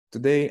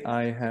Today,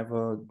 I have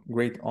a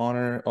great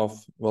honor of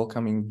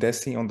welcoming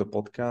Desi on the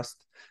podcast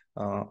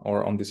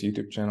or on this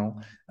YouTube channel.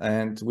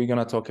 And we're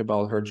going to talk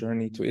about her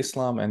journey to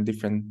Islam and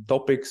different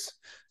topics.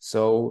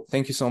 So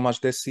thank you so much,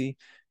 Desi,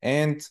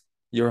 and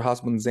your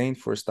husband, Zain,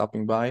 for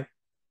stopping by.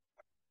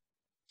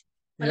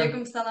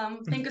 Walaikum salam.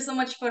 Thank you so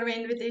much for the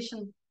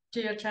invitation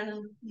to your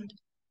channel.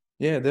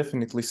 Yeah,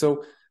 definitely.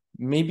 So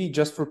maybe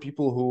just for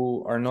people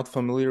who are not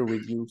familiar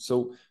with you,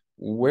 so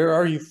where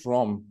are you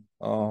from?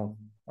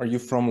 Are you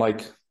from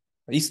like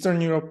Eastern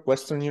Europe,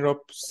 Western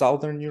Europe,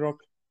 Southern Europe?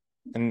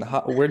 And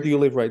where do you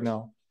live right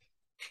now?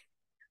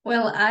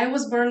 Well, I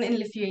was born in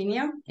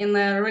Lithuania, in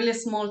a really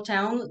small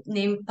town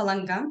named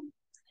Palanga.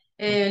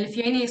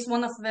 Lithuania is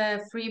one of the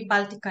three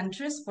Baltic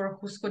countries, for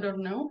who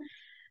don't know.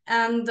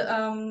 And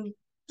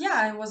yeah,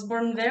 I was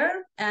born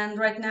there. And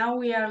right now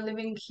we are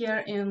living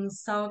here in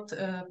South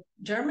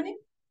Germany.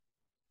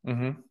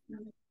 Mm-hmm.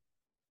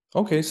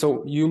 Okay,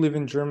 so you live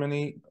in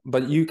Germany,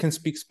 but you can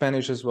speak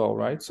Spanish as well,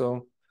 right?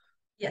 So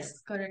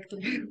yes,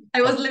 correctly. I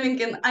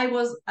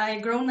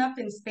grown up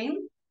in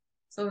Spain,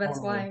 so that's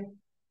why.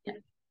 Yeah.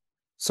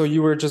 So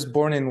you were just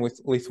born in with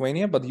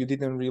Lithuania, but you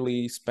didn't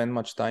really spend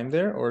much time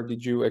there, or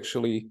did you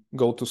actually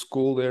go to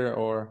school there,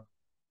 or?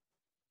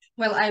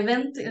 Well, I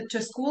went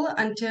to school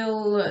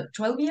until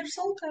 12 years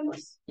old, I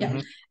was. Yeah.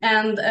 Mm-hmm.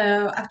 And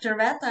after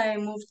that, I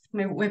moved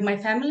with my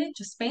family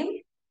to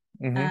Spain,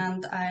 Mm-hmm.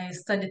 and I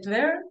studied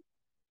there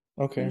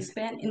Okay. in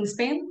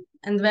Spain.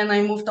 And then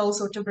I moved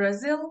also to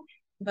Brazil,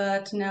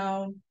 but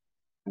now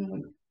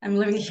I'm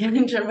living here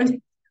in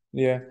Germany.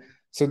 Yeah.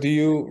 So do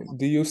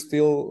you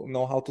still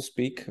know how to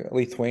speak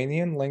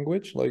Lithuanian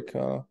language? Like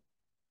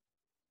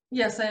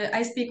Yes,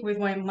 I speak with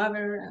my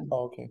mother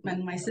okay.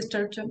 and my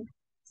sister too.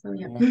 So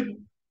yeah. Yeah.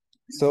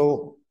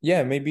 So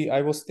yeah, maybe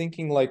I was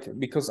thinking like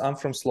because I'm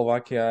from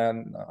Slovakia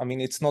and I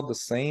mean it's not the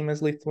same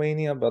as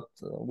Lithuania, but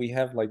we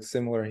have like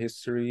similar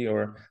history,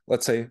 or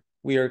let's say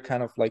we are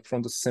kind of like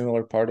from the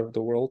similar part of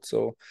the world.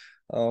 So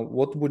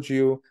what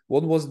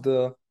was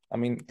the, I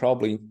mean,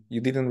 probably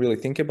you didn't really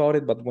think about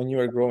it, but when you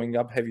were growing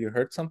up, have you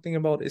heard something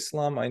about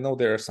Islam? I know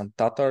there are some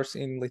Tatars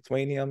in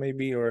Lithuania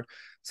maybe or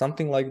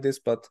something like this,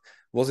 but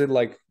was it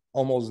like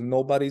almost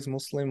nobody's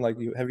Muslim? Like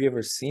have you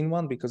ever seen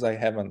one? Because I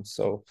haven't.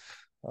 So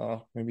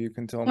maybe you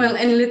can tell me. Well,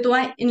 in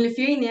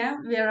Lithuania,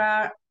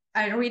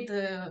 I read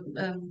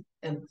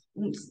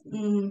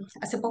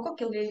hace poco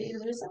que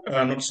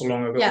Not so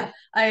long ago. Yeah,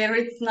 I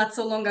read not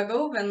so long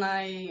ago when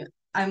I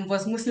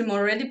was Muslim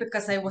already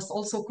because I was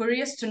also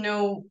curious to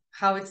know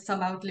how it's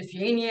about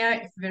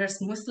Lithuania, if there's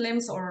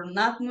Muslims or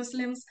not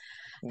Muslims.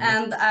 Mhm.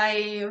 And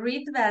I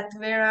read that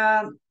there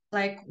are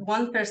like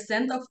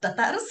 1% of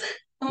Tatars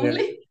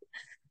only.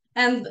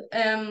 And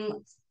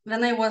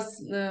when I was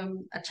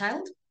a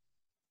child,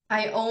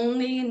 I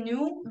only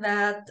knew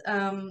that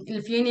in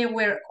Lithuania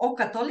were all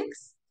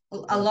Catholics,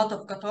 a lot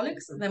of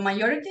Catholics, the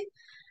majority,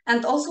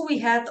 and also we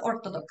had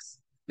Orthodox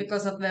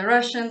because of the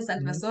Russians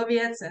and the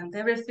Soviets and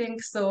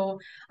everything. So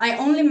I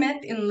only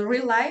met in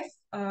real life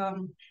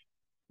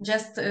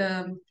just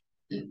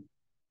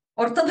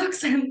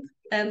Orthodox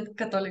and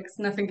Catholics,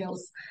 nothing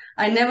else.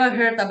 I never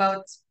heard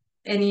about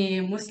any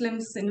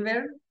Muslims in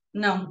there.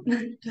 No,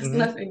 just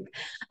nothing.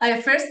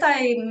 I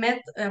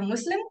met a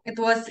Muslim. It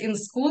was in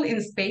school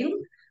in Spain.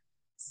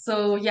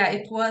 So yeah,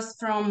 it was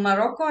from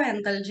Morocco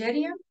and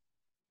Algeria,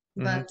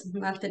 but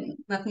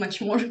not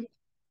much more.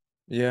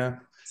 Yeah.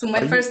 So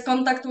my first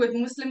contact with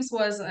Muslims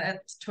was at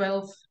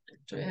 12,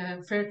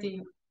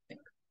 30,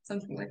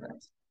 something like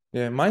that.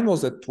 Yeah, mine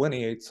was at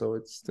 28, so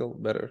it's still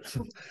better.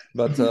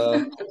 But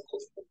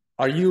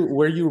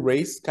were you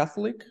raised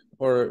Catholic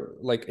or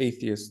like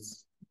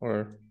atheists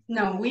or?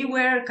 No, we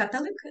were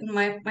Catholic.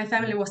 My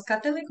family was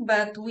Catholic,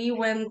 but we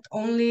went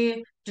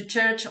only to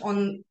church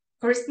on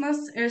Christmas,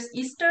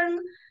 Easter,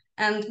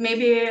 and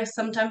maybe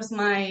sometimes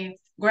my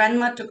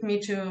grandma took me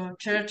to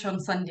church on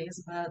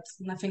Sundays, but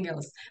nothing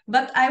else.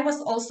 But I was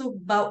also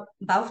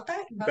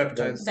baptized.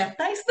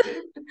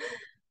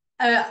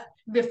 uh,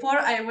 Before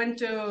I went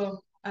to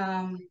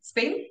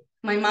Spain,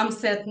 my mom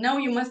said, "No,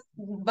 you must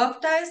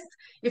baptized.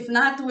 If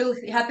not, will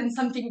happen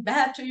something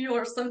bad to you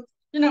or some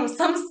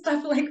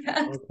stuff like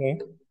that."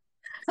 Okay.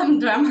 Some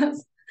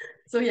dramas.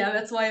 So yeah,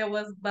 that's why I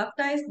was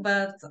baptized,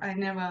 but I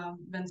never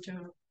went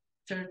to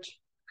church.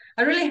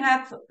 I really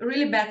have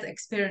really bad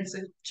experience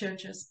with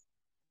churches.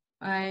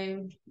 I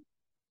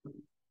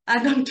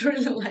I don't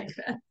really like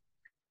that.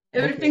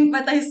 Everything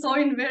that I saw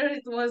in there,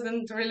 it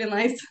wasn't really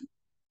nice.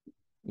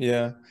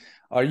 Yeah.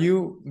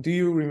 Do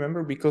you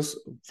remember? Because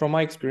from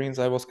my experience,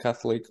 I was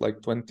Catholic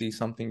like 20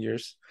 something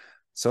years.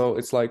 So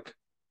it's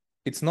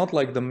not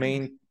like the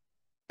main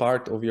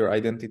part of your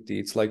identity.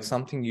 It's like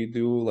something you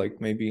do like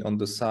maybe on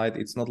the side.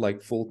 It's not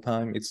like full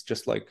time. It's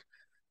just like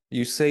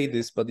you say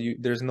this, but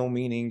there's no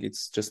meaning.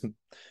 It's just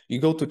you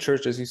go to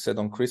church, as you said,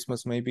 on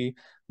Christmas maybe,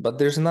 but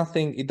there's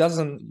nothing. It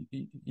doesn't.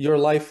 Your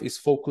life is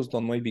focused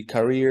on maybe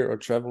career or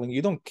traveling.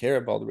 You don't care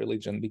about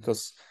religion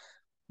because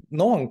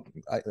no one,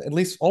 at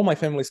least all my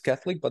family is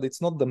Catholic, but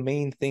it's not the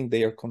main thing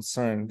they are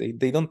concerned.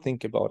 They don't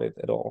think about it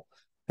at all.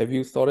 Have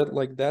you thought it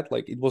like that?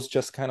 Like it was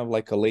just kind of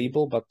like a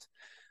label, but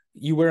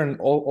you weren't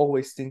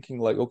always thinking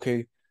like,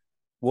 okay,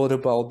 what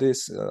about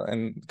this?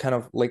 And kind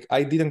of like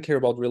I didn't care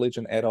about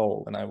religion at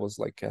all when I was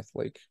like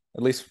Catholic,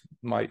 at least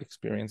my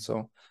experience.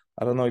 So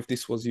I don't know if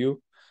this was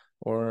you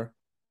or.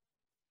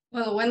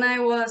 Well, when I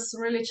was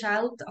really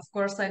child, of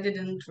course, I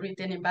didn't read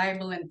any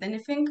Bible and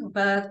anything.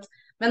 But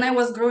when I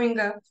was growing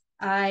up,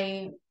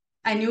 I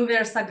I knew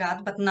there's a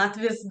God, but not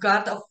this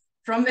God of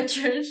from the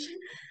church.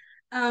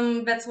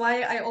 That's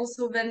why I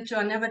also went to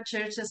another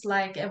churches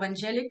like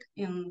Evangelic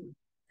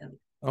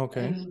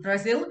Okay. in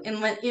Brazil.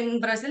 In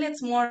Brazil,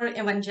 it's more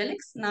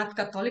evangelics, not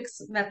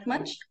Catholics that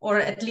much, or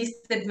at least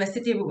in the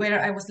city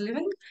where I was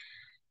living.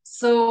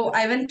 So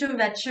I went to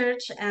that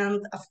church,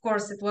 and of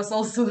course, it was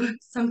also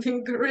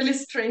something really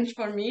strange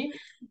for me.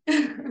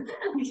 I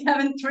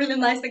haven't really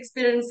nice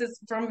experiences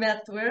from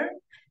that where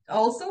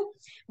also,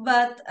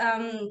 but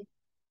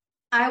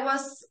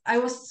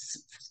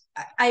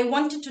I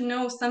wanted to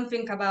know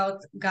something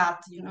about God,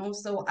 you know.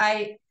 So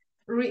I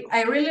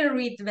really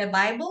read the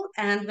Bible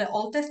and the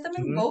Old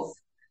Testament Mhm. both,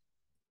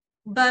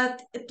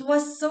 but it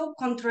was so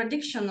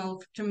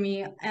contradictional to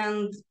me,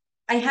 and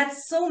I had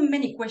so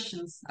many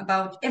questions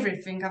about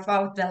everything,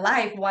 about the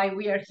life, why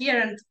we are here,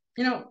 and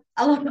you know,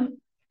 a lot of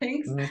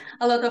things, Mhm.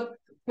 a lot of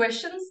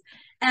questions,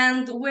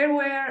 and there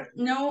were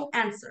no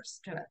answers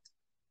to it.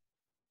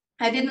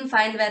 I didn't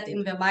find that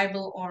in the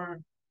Bible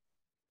or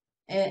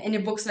any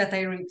books that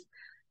I read.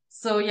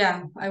 So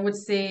yeah, I would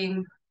say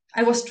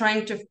I was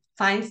trying to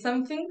find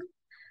something,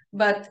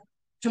 but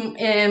to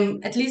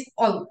at least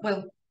all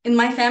well in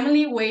my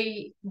family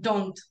we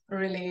don't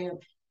really.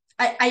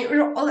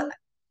 All,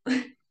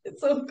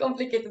 it's so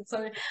complicated.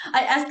 Sorry,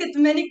 I asked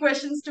many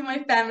questions to my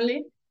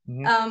family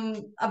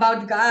Mhm.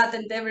 about God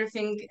and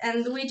everything,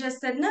 and we just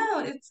said no,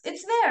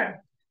 it's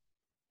there.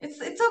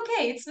 It's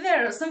okay, it's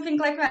there, or something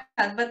like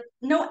that, but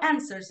no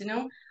answers, you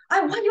know.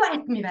 Why you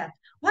ask me that?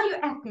 Why you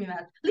ask me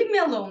that? Leave me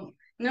alone,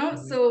 you know.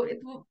 Mhm. So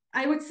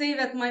I would say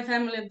that my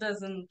family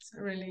doesn't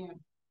really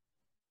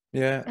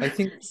Yeah, I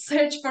think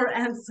search for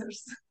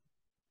answers.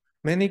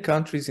 many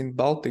countries in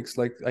Baltics,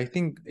 like I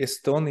think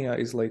Estonia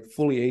is like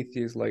fully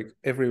atheist, like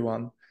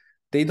everyone.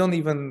 They don't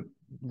even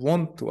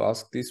want to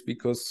ask this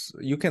because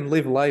you can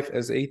live life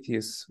as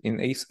atheists in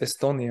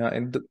Estonia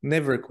and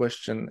never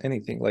question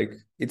anything. Like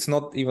it's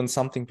not even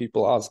something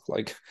people ask.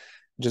 Like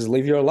just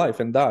live your life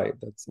and die.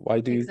 That's why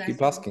do you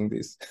keep Exactly. asking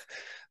this?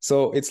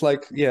 So it's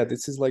like, yeah,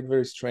 this is like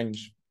very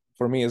strange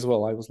for me as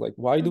well. I was like,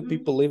 why do Mhm.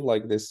 people live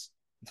like this?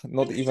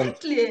 Not even,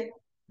 Exactly.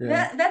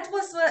 yeah. That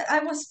was what I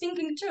was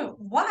thinking too.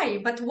 Why?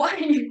 But why?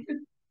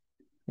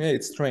 Yeah,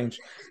 it's strange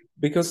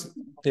because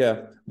yeah,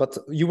 but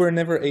you were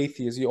never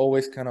atheist. You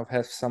always kind of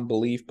have some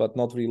belief, but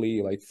not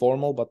really like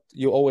formal, but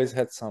you always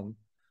had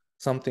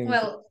something.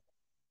 Well,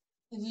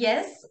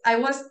 yes, I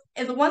was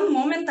at one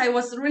moment I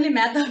was really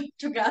mad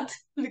to God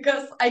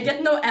because I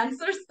get no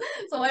answers.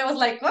 So I was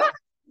like, what?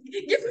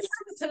 Give me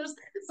answers.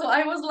 So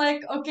I was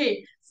like,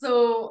 okay,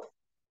 so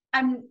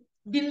I'm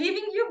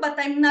believing you, but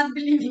I'm not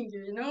believing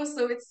you, you know?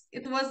 So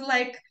it was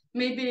like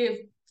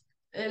maybe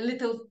a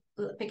little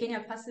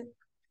pequeña fase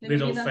de mi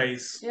Little vida.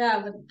 face.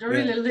 Yeah, but Yeah,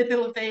 really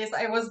little face.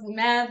 I was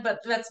mad, but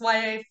that's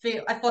why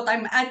I thought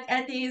I'm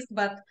atheist,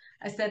 but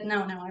I said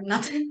no, no, I'm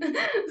not.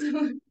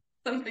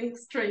 Something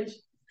strange.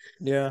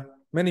 yeah.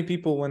 Many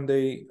people when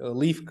they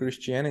leave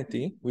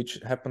Christianity, which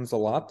happens a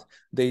lot,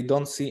 they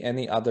don't see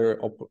any other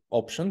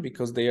option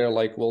because they are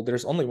like, well,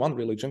 there's only one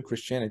religion,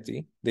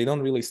 Christianity. They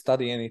don't really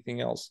study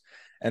anything else.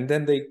 And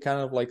then they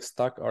kind of like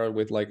stuck are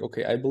with like,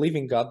 okay, I believe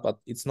in God, but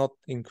it's not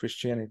in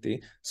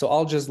Christianity. So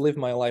I'll just live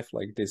my life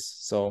like this.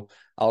 So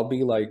I'll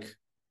be like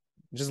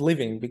just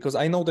living because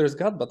I know there's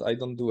God, but I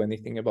don't do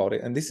anything about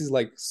it. And this is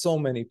like so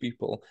many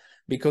people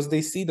because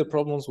they see the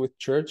problems with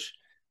church.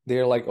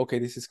 They're like, okay,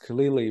 this is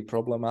clearly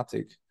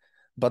problematic,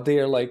 but they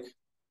are like,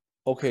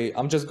 okay,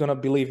 I'm just gonna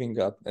believe in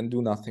God and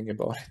do nothing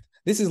about it.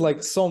 This is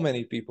like so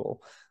many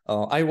people.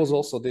 I was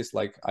also this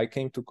like I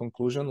came to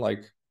conclusion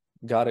like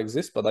God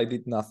exists, but I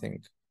did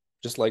nothing.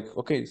 Just like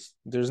okay,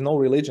 there's no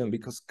religion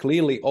because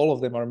clearly all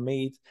of them are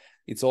made.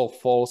 It's all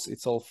false.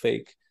 It's all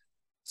fake.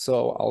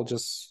 So I'll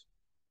just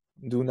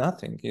do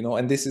nothing, you know.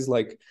 And this is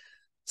like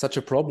such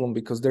a problem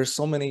because there's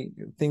so many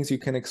things you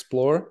can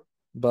explore,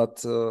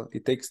 but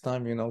it takes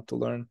time, you know, to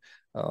learn,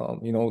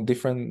 you know,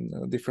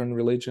 different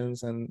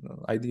religions and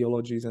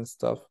ideologies and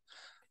stuff.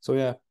 So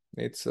yeah,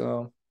 it's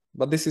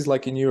but this is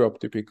like in Europe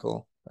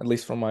typical, at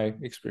least from my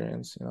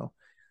experience, you know,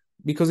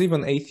 because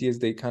even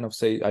atheists they kind of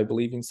say I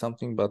believe in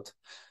something, but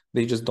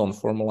they just don't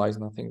formalize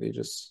nothing. They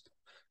just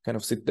kind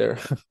of sit there,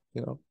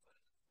 you know.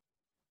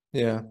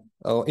 Yeah.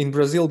 In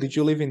Brazil, did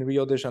you live in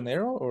Rio de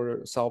Janeiro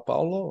or Sao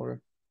Paulo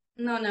or?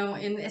 No, no,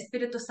 in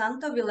Espírito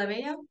Santo, Vila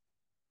Bella,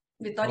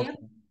 Vitoria, Okay.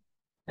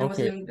 I was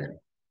Okay. living there.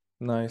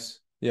 Nice.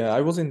 Yeah,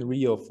 I was in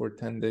Rio for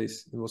 10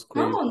 days. It was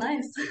crazy. Oh,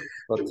 nice.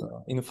 But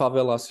in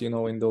favelas, you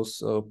know, in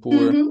those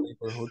poor Hmm.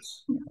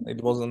 neighborhoods,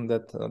 it wasn't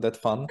that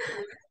fun.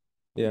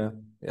 Yeah,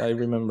 I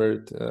remember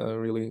it.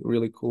 Really,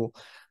 really cool.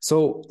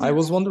 So I Yeah.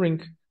 was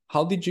wondering,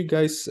 how did you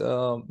guys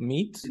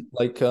meet?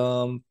 Like,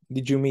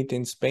 did you meet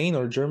in Spain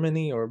or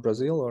Germany or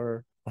Brazil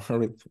or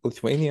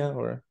Lithuania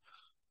or?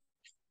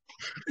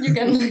 You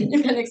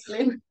can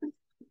explain.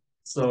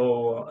 So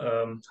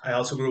I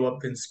also grew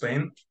up in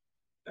Spain,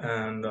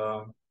 and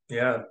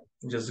yeah,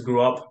 just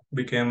grew up,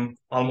 became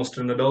almost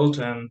an adult,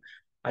 and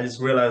I just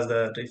realized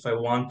that if I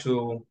want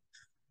to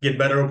get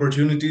better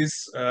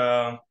opportunities,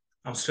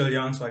 I'm still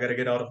young, so I got to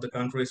get out of the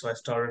country. So I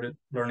started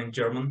learning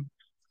German,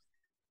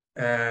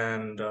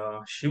 and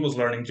she was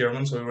learning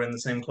German, so we were in the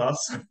same class.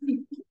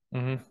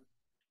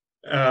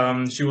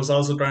 Mm-hmm. She was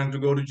also trying to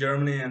go to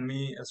Germany, and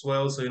me as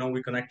well. So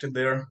we connected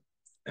there,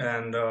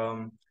 and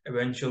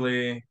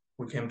eventually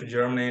we came to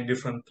Germany,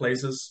 different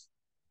places,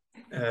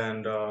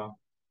 and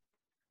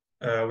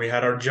we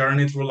had our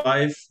journey through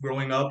life,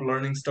 growing up,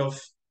 learning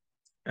stuff,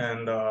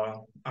 and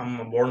I'm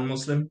a born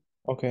Muslim.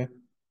 Okay.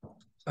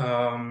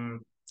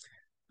 Um,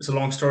 it's a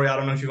long story. I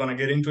don't know if you want to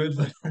get into it,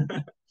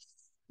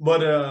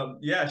 but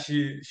yeah,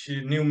 she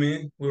knew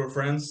me. We were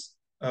friends.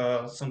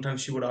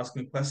 Sometimes she would ask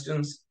me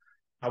questions.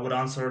 I would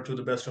answer to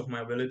the best of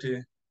my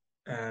ability,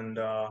 and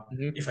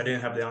Mm-hmm. if I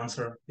didn't have the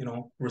answer,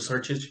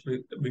 research it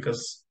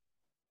because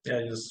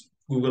yeah, just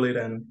Google it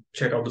and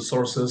check out the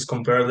sources,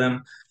 compare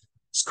them,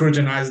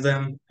 scrutinize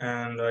them,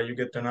 and you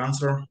get an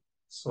answer.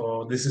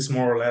 So this is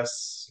more or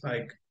less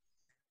like,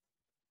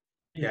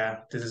 yeah,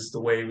 this is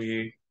the way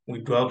we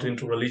dwelt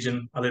into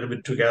religion a little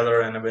bit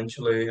together, and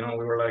eventually,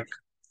 we were like,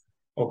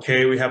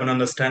 okay, we have an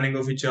understanding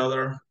of each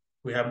other.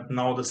 We have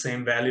now the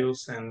same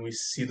values, and we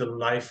see the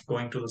life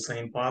going to the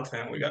same path,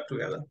 and we got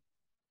together.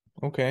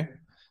 Okay.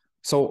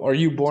 So are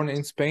you born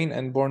in Spain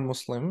and born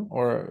Muslim,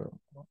 or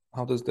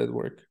how does that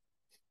work?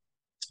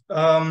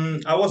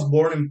 I was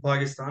born in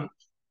Pakistan,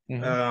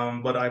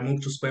 Mm-hmm. but I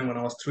moved to Spain when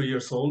I was 3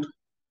 years old. Okay.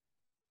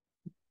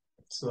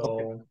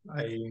 So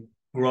I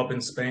grew up in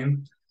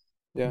Spain,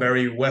 Yeah.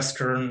 very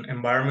Western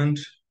environment.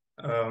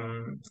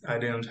 I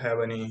didn't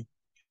have any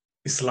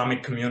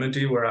Islamic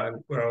community where I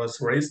was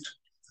raised.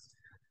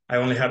 I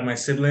only had my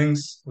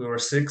siblings. We were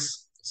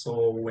six. So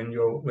when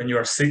you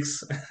are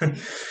six,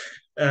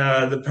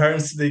 the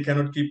parents they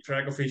cannot keep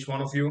track of each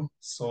one of you.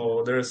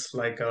 So there's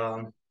like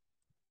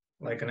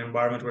an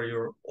environment where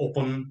you're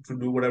open to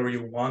do whatever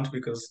you want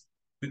because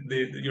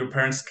your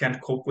parents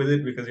can't cope with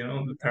it because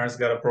the parents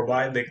gotta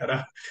provide, they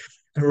gotta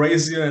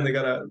raise you, and they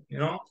gotta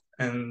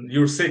and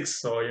you're six,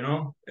 so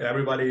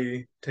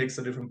everybody takes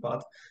a different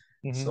path.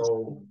 Mm-hmm.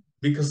 So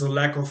because of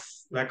lack of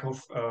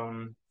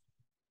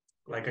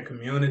like a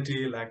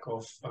community, lack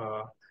of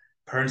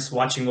parents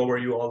watching over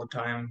you all the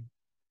time.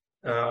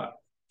 Uh,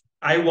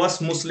 I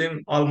was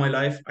Muslim all my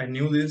life. I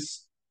knew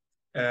this.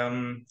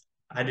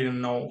 I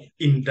didn't know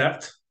in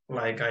depth.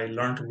 Like I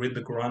learned to read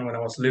the Quran when I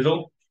was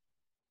little,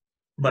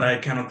 but I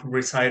cannot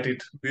recite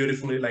it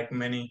beautifully like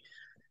many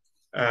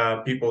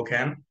people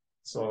can.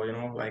 So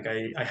like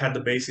I had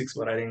the basics,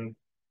 but I didn't,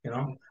 you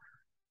know.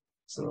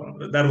 So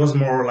that was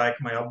more like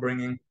my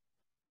upbringing.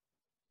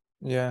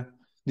 Yeah.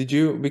 Did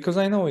you, because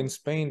I know in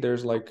Spain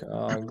there's like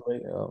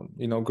great,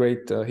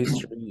 great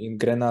history in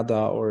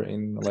Granada or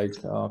in like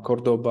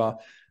Cordoba,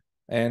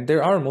 and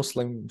there are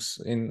Muslims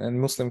in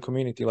Muslim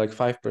community, like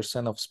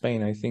 5% of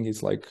Spain, I think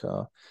is like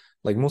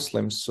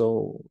Muslims.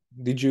 So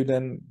did you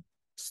then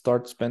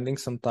start spending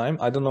some time?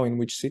 I don't know in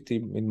which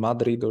city, in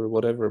Madrid or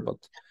whatever, but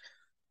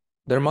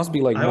there must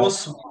be like I more,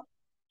 was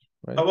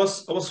I right?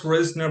 was I was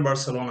raised near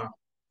Barcelona,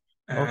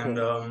 and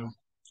Okay.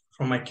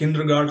 from my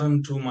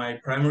kindergarten to my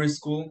primary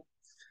school,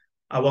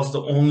 I was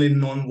the only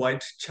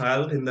non-white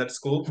child in that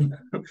school.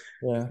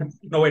 Yeah.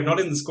 No, wait, not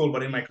in the school,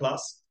 but in my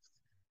class,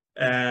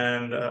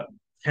 and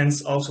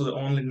hence also the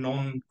only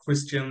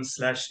non-Christian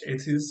slash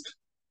atheist.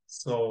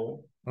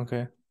 So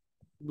Okay.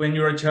 when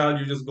you're a child,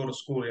 you just go to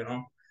school,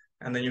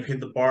 and then you hit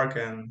the park,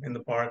 and in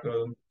the park,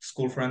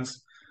 school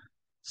friends.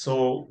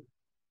 So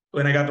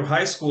when I got to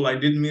high school, I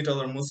did meet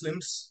other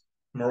Muslims,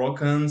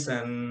 Moroccans,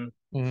 and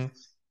Hmm.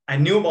 I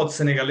knew about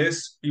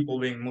Senegalese people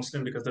being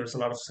Muslim because there's a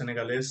lot of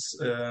Senegalese.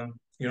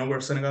 You know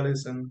where Senegal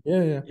is, and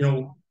Yeah,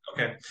 yeah.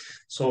 okay.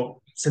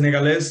 So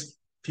Senegalese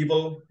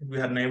people, we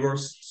had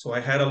neighbors, so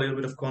I had a little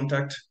bit of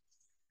contact.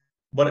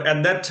 But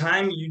at that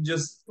time, you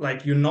just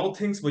like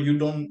things, but you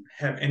don't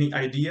have any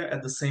idea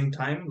at the same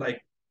time. Like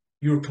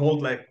you're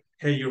told, like,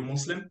 hey, you're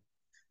Muslim.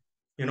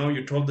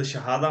 You're told the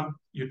Shahada.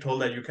 You're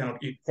told that you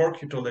cannot eat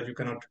pork. You're told that you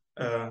cannot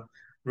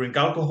drink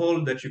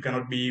alcohol. That you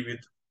cannot be with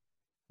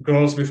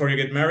girls before you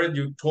get married.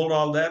 You told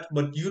all that,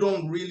 but you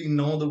don't really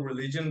know the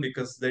religion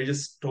because they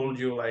just told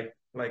you like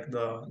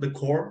the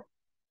core.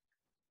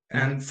 Hmm.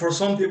 And for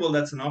some people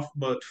that's enough,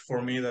 but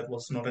for me that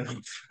was not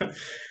enough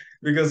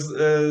because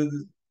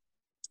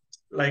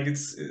like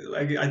it's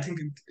like I think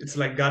it's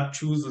like God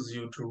chooses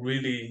you to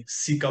really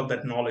seek out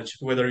that knowledge,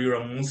 whether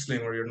you're a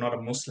Muslim or you're not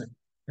a Muslim.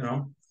 You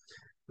know,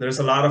 there's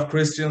a lot of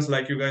Christians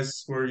like you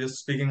guys were just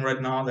speaking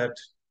right now that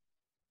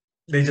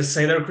they just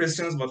say they're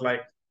Christians, but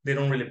like they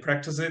don't really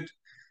practice it,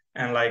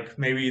 and like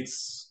maybe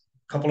it's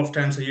a couple of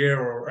times a year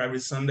or every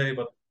Sunday,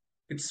 but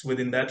it's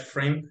within that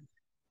frame.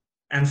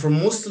 And for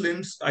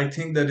Muslims, I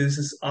think that this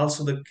is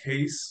also the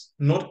case,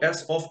 not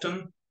as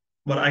often,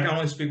 but I can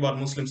only speak about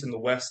Muslims in the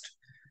West.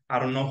 I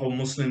don't know how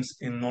Muslims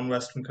in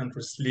non-Western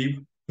countries live.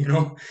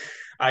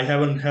 I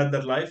haven't had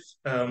that life.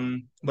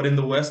 But in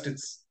the West,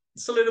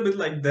 it's a little bit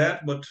like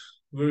that. But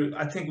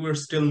I think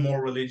we're still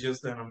more religious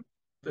than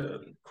the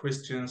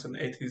Christians and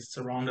atheists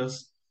around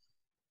us.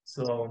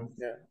 So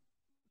Yeah.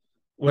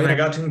 when I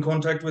got in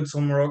contact with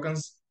some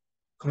Moroccans,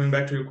 coming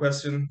back to your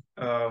question,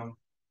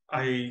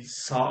 I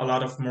saw a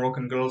lot of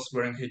Moroccan girls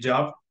wearing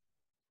hijab,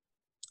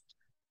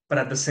 but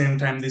at the same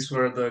time, these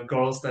were the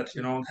girls that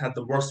had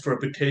the worst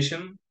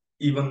reputation,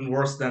 even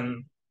worse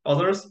than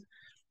others.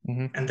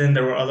 And then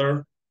there were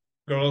other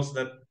girls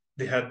that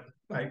they had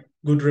like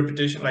good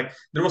reputation, like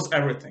there was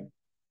everything.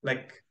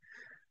 Like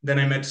then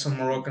I met some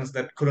Moroccans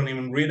that couldn't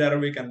even read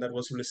Arabic, and that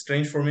was really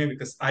strange for me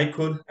because I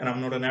could, and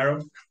I'm not an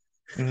Arab.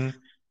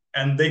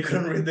 And they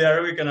couldn't read the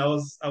Arabic, and I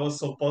was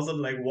so puzzled,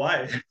 like why?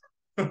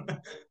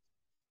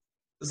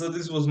 So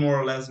this was more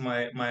or less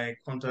my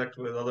contact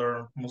with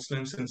other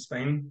Muslims in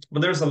Spain.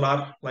 But there's a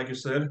lot, like you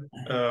said,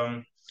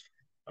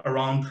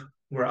 around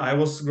where I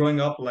was growing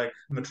up, like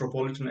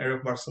metropolitan area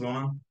of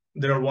Barcelona.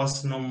 There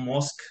was no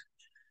mosque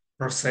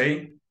per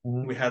se.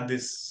 We had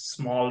these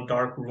small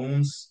dark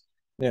rooms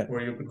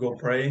where you could go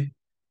pray.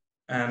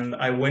 And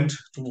I went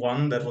to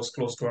one that was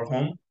close to our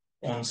home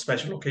on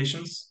special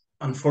occasions.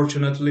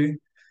 Unfortunately,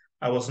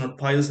 I was not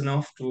pious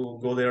enough to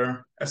go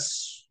there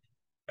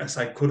as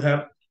I could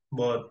have,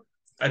 but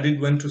I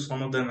did went to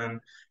some of them. And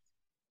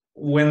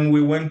when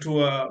we went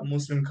to a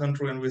Muslim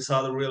country and we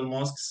saw the real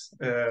mosques,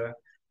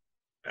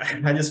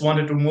 I just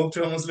wanted to move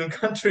to a Muslim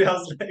country. I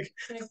was like,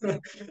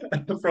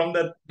 from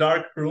that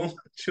dark room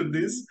to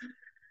this.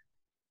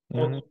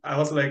 I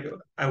was like,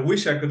 I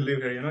wish I could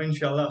live here,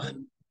 inshallah.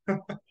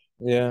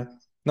 Yeah.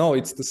 No,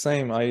 it's the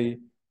same.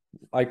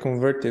 I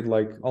converted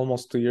like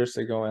almost 2 years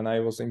ago, and I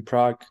was in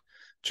Prague,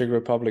 Czech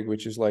Republic,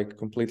 which is like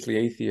completely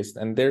atheist.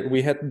 And there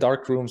we had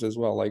dark rooms as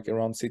well, like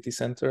around city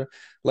center,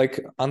 like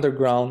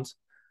underground.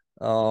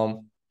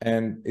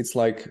 And it's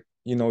like,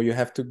 you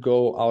have to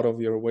go out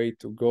of your way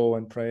to go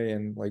and pray,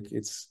 and like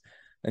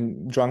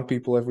and drunk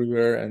people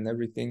everywhere and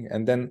everything.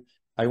 And then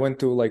I went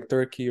to like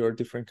Turkey or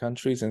different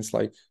countries, and it's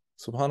like,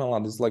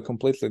 subhanallah, this is like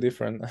completely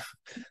different.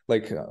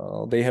 Like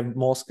they have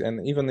mosque,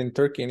 and even in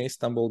Turkey, in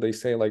Istanbul, they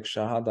say like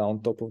shahada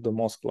on top of the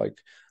mosque, like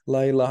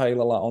la ilaha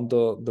illallah on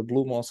the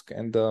blue mosque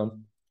and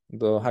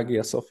the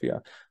Hagia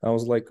Sophia. I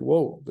was like,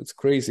 whoa, that's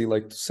crazy,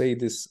 like to say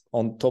this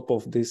on top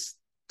of this,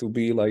 to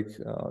be like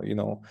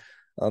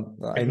I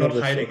Like not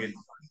never hiding saw.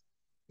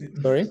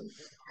 it. Sorry?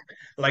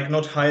 Like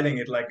not hiding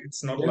it, like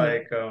it's not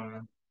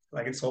Yeah.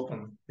 like it's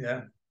open.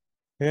 Yeah.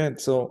 Yeah,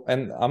 so,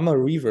 and I'm a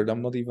revert.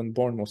 I'm not even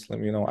born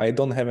Muslim, I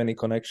don't have any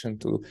connection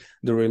to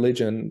the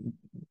religion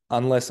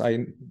unless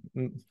I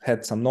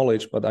had some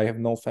knowledge, but I have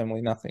no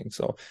family, nothing.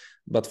 So,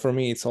 but for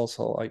me, it's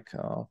also like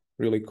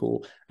really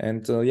cool.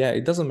 And yeah,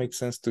 it doesn't make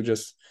sense to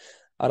just,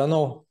 I don't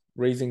know,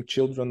 raising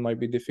children might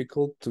be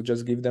difficult to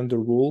just give them the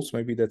rules.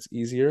 Maybe that's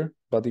easier.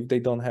 But if they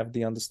don't have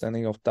the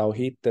understanding of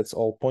Tawhid, that's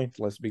all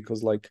pointless,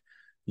 because like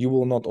you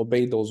will not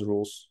obey those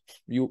rules.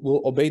 You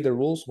will obey the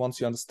rules once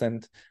you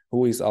understand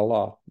who is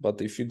Allah.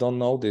 But if you don't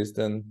know this,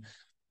 then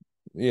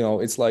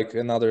it's like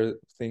another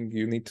thing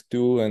you need to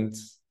do. And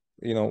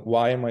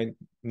why am I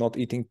not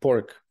eating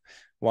pork?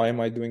 Why am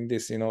I doing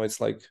this?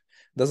 It's like,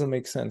 doesn't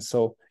make sense.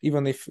 So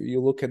even if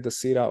you look at the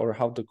Sirah or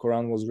how the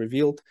Quran was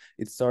revealed,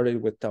 it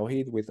started with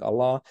Tawheed, with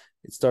Allah.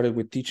 It started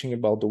with teaching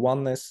about the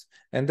oneness,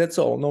 and that's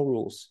all, no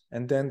rules.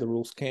 And then the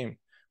rules came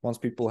once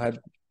people had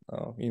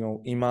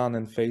iman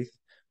and faith.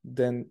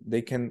 Then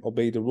they can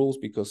obey the rules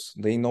because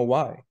they know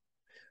why.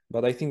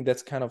 But I think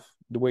that's kind of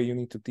the way you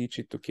need to teach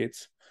it to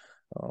kids.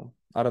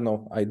 I don't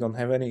know. I don't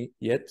have any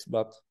yet,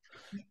 but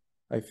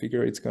I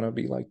figure it's gonna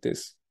be like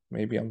this.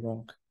 Maybe I'm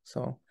wrong.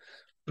 So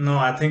No,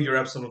 I think you're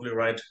absolutely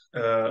right.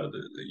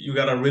 You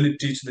gotta really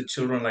teach the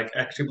children like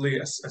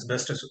actively as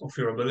best as of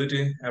your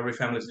ability. Every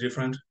family is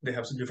different. They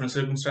have different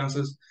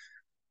circumstances.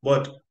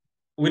 But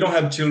we don't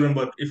have children,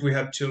 but if we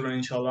have children,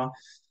 inshallah,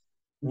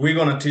 we're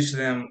gonna teach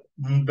them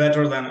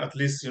better than at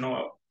least,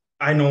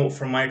 I know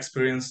from my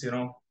experience,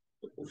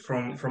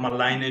 from a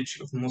lineage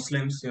of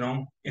Muslims,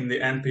 in the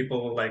end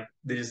people like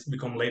they just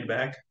become laid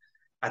back.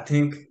 I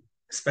think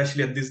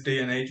especially at this day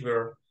and age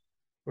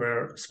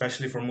where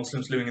especially for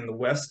Muslims living in the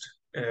West,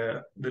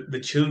 the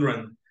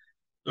children,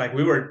 like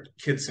we were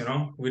kids,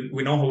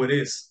 we know how it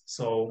is.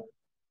 So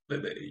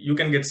you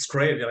can get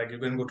strayed, like you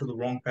can go to the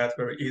wrong path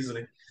very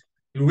easily.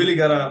 You really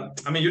gotta,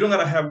 I mean, you don't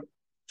gotta have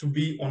to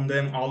be on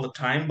them all the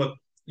time, but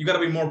you gotta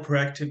be more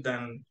proactive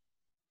than,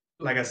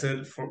 like I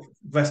said, for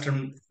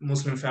Western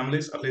Muslim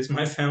families, at least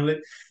my family.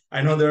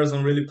 I know there are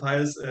some really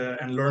pious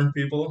and learned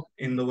people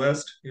in the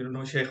West,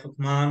 Sheikh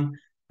Uthman,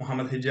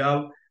 Muhammad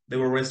Hijab, they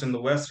were raised in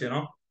the West,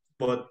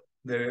 but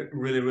they're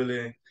really,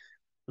 really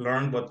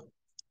learned. But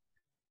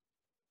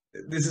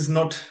this is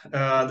not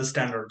the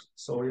standard.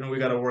 So, we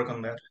got to work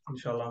on that,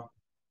 inshallah.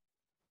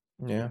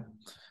 yeah.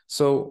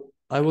 So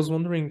I was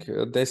wondering,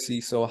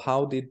 Desi,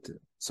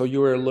 so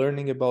you were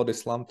learning about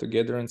Islam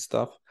together and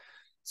stuff.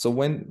 So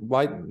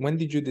when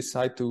did you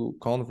decide to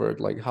convert?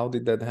 Like, how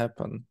did that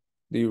happen?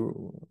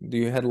 do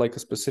you had like a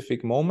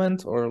specific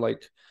moment, or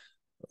like,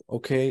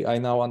 okay, I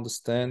now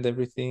understand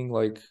everything,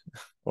 like,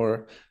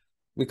 or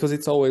because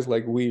it's always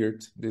like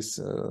weird, this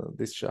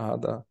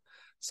shahada.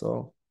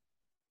 So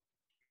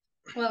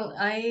Well,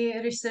 I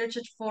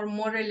researched for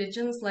more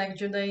religions like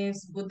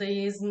Judaism,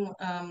 Buddhism,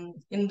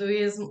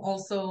 Hinduism.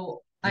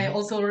 Also, I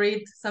also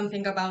read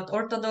something about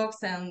Orthodox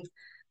and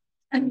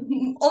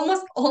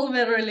almost all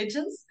the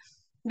religions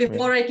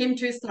before I came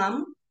to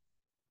Islam.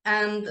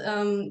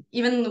 And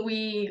even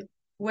we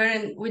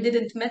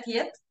didn't met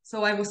yet,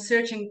 so I was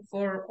searching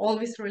for all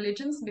these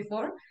religions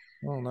before.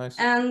 Oh, nice.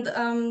 And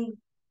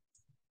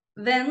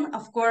then,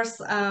 of course,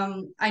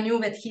 I knew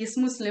that he is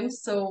Muslim,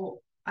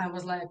 so I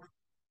was like,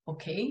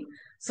 okay,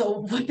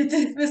 so what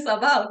is this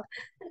about?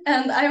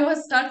 And I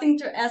was starting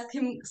to ask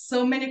him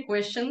so many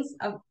questions,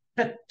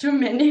 but too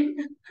many.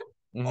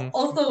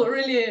 Also,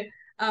 really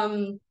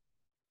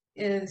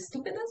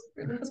stupid,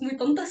 muy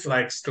tontas.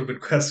 Like stupid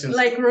questions.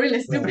 Like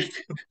really stupid.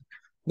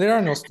 There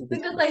are no stupid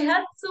because I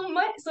had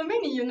so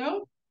many, you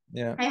know.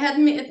 Yeah. I had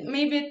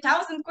maybe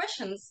 1,000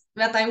 questions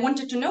that I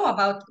wanted to know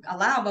about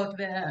Allah, about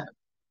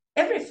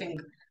everything,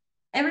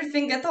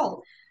 everything at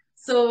all.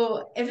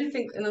 So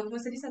everything, ¿no? ¿Cómo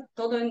se dice?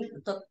 Todo,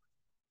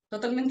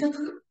 totalmente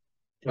todo.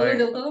 Like Todo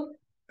del todo.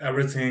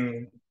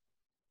 everything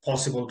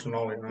possible to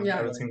know, you know, Yeah.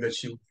 everything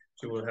that you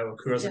will have a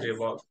curiosity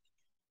about.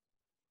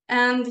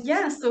 And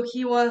yeah, so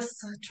he was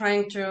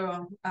trying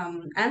to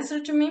answer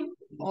to me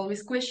all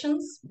these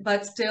questions,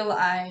 but still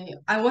I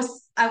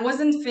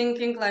wasn't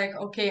thinking like,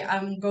 okay,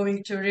 I'm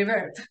going to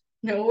revert.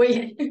 No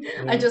way.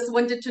 I just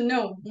wanted to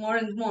know more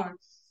and more.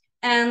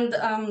 And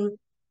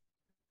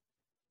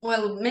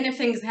well, many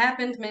things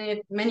happened,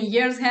 many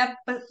years have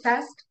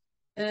passed,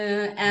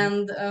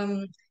 and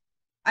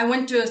I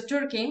went to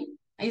Turkey,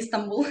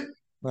 Istanbul.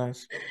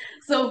 Nice.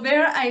 So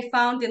there I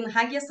found in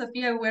Hagia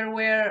Sophia where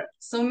were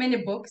so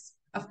many books.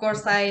 Of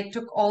course, I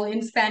took all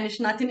in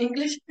Spanish, not in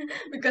English,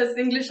 because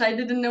English I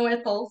didn't know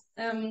at all.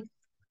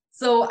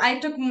 So I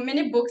took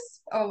many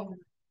books of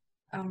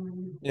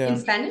in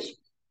Spanish.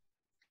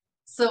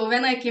 So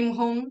when I came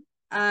home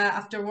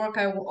after work,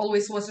 I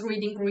always was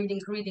reading,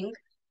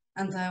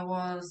 and I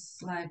was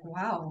like,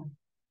 wow,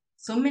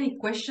 so many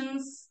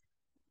questions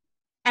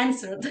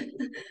answered.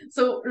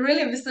 So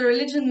really, this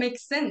religion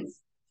makes sense.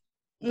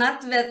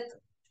 Not that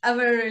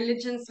other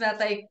religions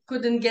that I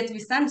couldn't get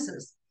these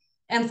answers.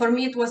 And for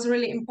me, it was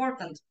really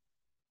important.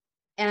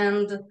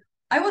 And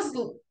I was,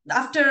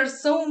 after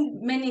so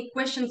many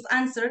questions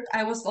answered,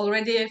 I was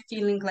already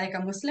feeling like a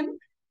Muslim.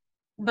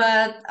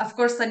 But of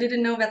course, I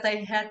didn't know that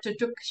I had to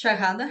took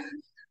Shahada.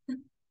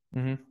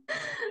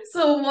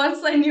 So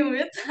once I knew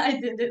it, I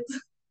did it.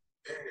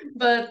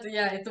 But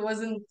yeah, it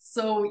wasn't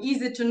so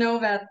easy to know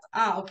that,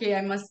 okay,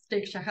 I must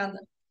take Shahada.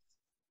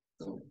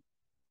 So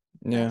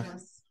yeah. that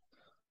was.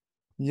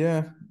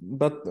 Yeah,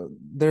 but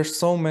there's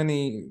so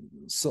many,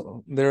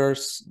 so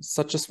there's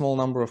such a small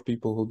number of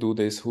people who do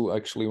this, who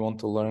actually want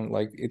to learn.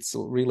 Like, it's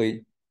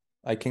really,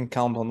 I can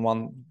count on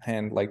one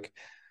hand, like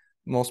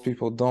most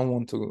people don't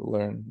want to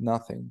learn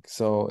nothing.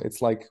 So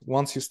it's like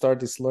once you start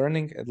this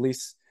learning, at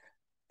least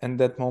in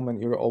that moment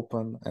you're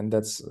open, and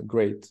that's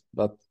great.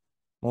 But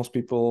most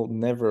people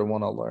never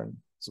want to learn.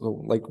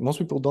 So like most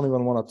people don't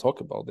even want to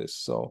talk about this.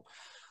 So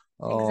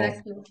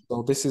Exactly.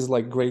 so this is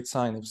like great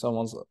sign if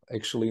someone's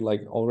actually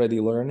like already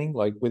learning,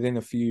 like within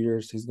a few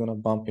years he's gonna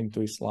bump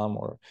into Islam,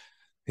 or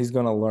he's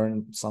gonna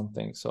learn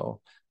something.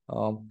 So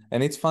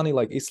and it's funny,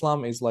 like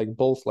Islam is like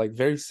both like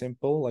very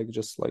simple, like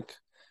just like,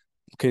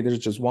 okay, there's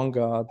just one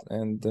God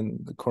and then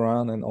the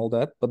Quran and all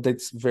that, but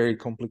it's very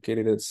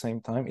complicated at the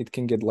same time. It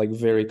can get like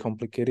very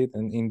complicated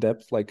and in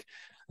depth, like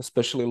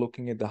especially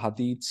looking at the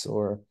hadiths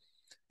or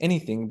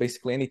anything,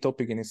 basically any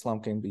topic in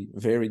Islam can be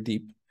very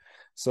deep.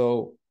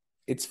 So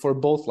it's for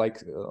both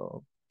like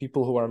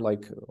people who are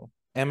like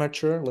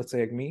amateur, let's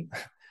say like me,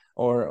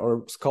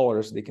 or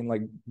scholars. They can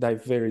like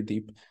dive very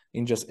deep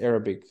in just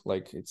Arabic,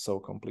 like it's so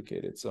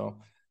complicated. So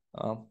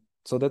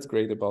so that's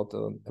great about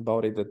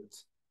it, that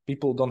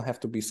people don't have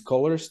to be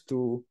scholars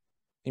to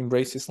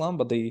embrace Islam,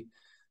 but they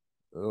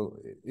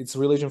it's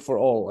religion for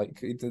all. Like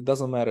it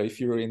doesn't matter if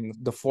you're in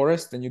the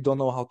forest and you don't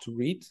know how to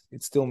read,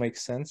 it still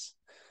makes sense.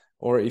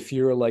 Or if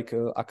you're like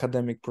an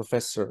academic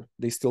professor,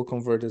 they still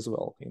convert as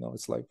well. You know,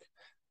 it's like,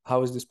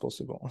 how is this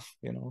possible?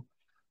 You know?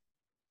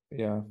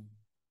 Yeah.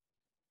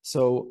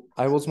 So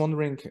I was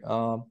wondering,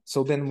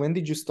 so then when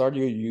did you start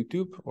your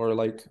YouTube? Or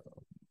like,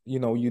 you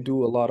know, you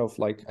do a lot of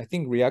like, I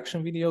think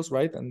reaction videos,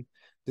 right? And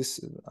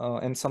this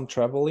and some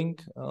traveling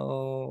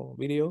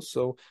videos.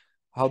 So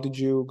how did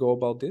you go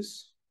about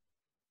this?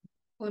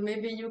 Well,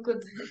 maybe you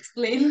could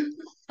explain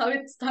how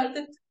it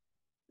started.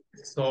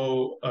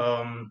 So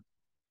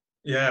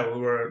yeah, we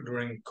were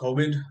during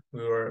COVID.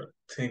 We were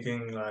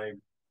thinking like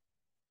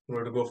we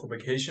were to go for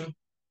vacation,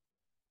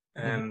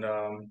 and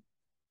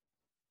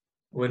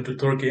went to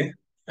Turkey.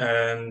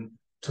 And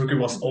Turkey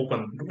was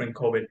open during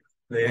COVID.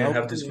 They didn't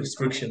have these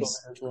restrictions.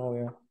 Well,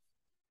 yeah.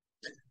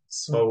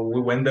 So we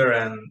went there,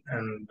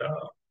 and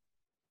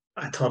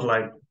I thought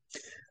like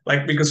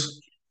because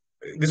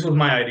this was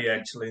my idea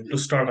actually, to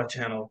start a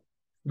channel.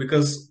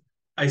 because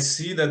I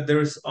see that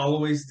there's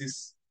always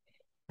this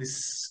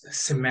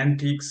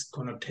semantics,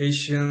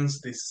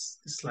 connotations, this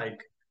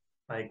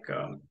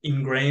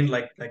ingrained,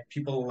 like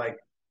people like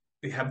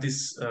they have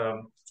this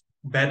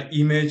bad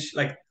image,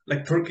 like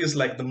Turkey is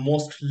like the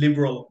most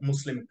liberal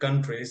Muslim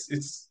country.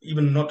 It's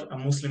even not a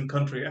Muslim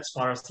country as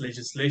far as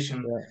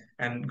legislation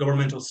and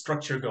governmental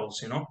structure goes,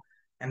 you know,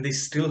 and they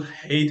still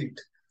hate it.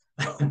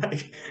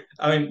 Like,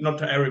 I mean, not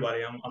to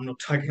everybody. I'm not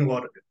talking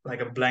about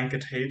like a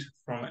blanket hate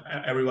from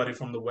everybody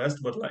from the West,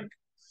 but like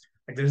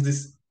there's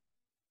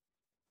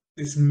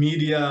this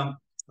media,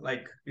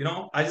 like, you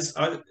know,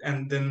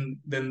 and then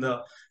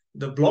the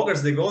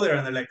bloggers, they go there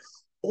and they're like,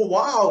 oh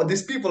wow,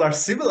 these people are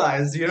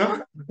civilized, you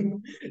know.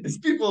 These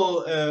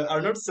people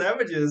are not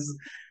savages.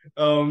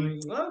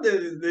 Well,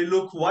 they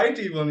look white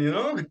even, you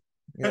know.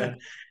 Yeah.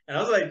 And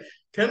I was like,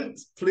 can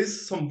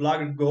please some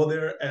blogger go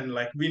there and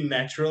like be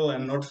natural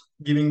and not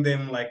giving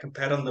them like a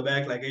pat on the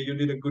back, like, hey, you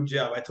did a good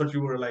job. I thought you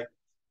were like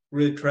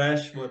really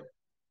trash, but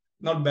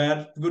not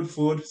bad, good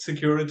food,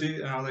 security.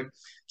 And I was like,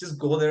 just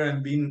go there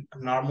and be a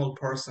normal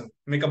person.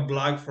 Make a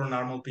blog for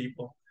normal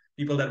people,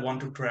 people that want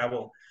to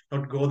travel.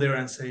 Not go there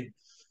and say,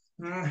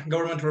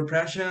 government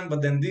repression,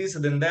 but then this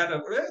and then that.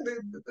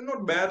 They're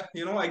not bad,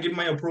 you know. I give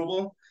my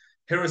approval.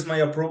 Here is my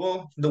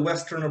approval, the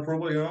Western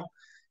approval, you know.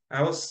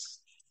 I was,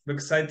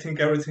 because I think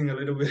everything a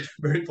little bit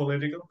very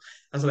political.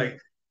 I was like,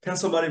 can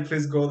somebody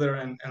please go there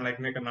and like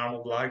make a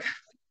normal blog?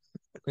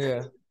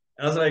 Yeah.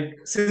 I was like,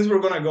 since we're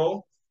gonna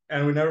go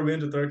and we've never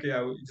been to Turkey,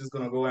 I was just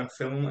gonna go and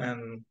film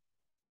and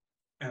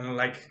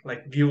like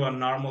give a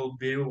normal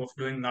view of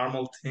doing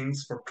normal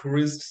things for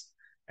tourists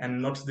and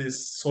not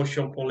this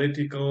social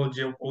political,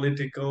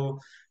 geopolitical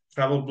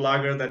travel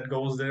blogger that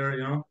goes there,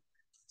 you know.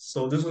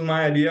 So this was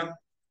my idea,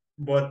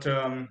 but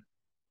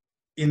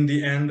in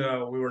the end,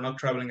 we were not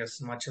traveling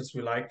as much as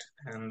we liked,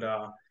 and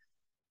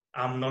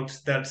I'm not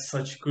that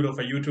such good of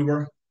a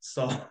YouTuber,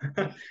 so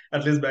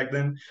at least back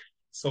then.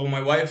 So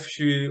my wife,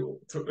 she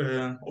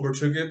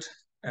overtook it,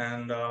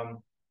 and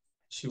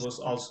she was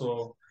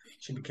also,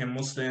 she became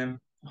Muslim,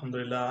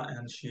 alhamdulillah,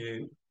 and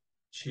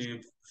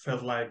she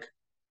felt like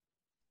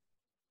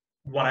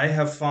what I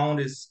have found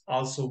is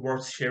also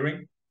worth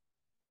sharing.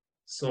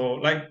 So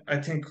like I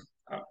think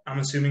I'm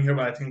assuming here,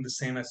 but I think the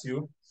same as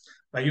you.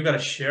 Like you gotta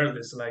share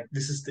this. Like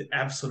this is the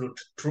absolute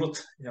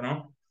truth, you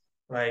know?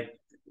 Like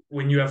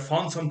when you have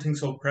found something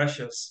so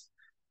precious,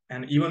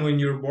 and even when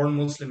you're born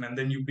Muslim and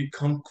then you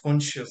become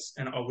conscious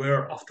and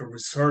aware after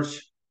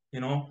research, you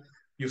know,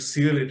 you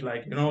seal it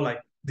like, you know, like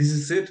this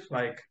is it.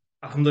 Like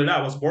alhamdulillah,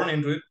 I was born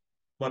into it,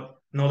 but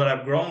now that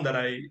I've grown, that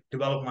I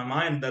developed my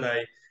mind, that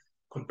I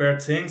compare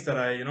things, that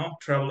I, you know,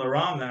 travel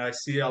around and I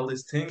see all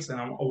these things and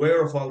I'm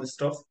aware of all this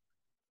stuff,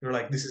 you're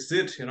like, this is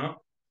it, you know?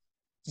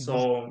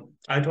 So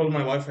I told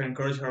my wife, I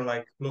encouraged her,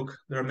 like, look,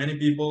 there are many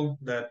people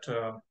that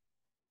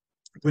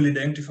will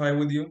identify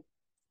with you,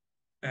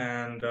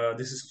 and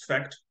this is a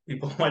fact.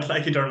 People might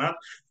like it or not.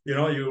 You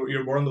know,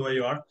 you're born the way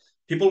you are.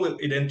 People will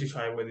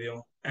identify with you,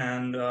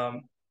 and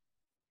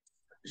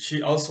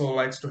she also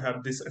likes to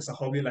have this as a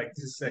hobby. Like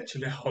this is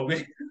actually a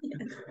hobby.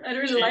 I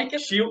really like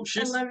it.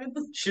 I love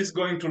it. She's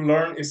going to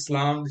learn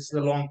Islam. This is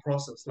a long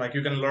process. Like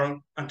you can learn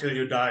until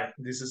you die.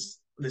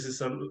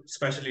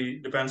 Especially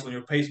depends on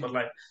your pace, but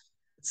like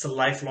it's a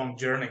lifelong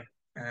journey.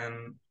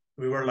 And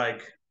we were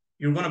like,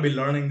 you're gonna be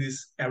learning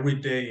this every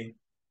day.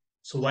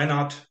 So why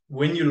not,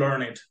 when you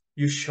learn it,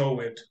 you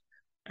show it.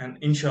 And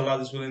inshallah,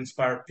 this will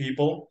inspire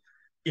people.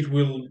 It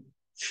will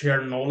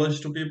share knowledge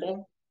to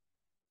people,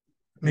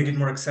 make it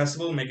more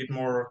accessible, make it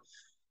more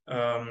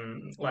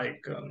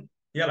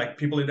yeah, like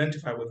people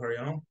identify with her,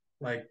 you know,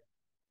 like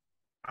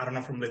I don't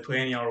know, from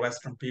Lithuania or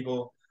Western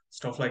people,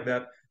 stuff like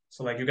that.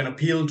 So like you can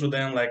appeal to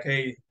them, like,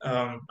 hey,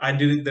 I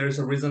did it. There's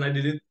a reason I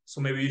did it.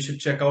 So maybe you should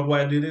check out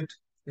why I did it,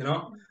 you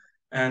know,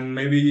 and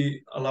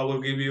maybe Allah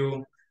will give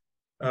you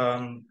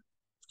um,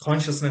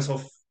 consciousness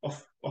of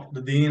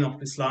the Deen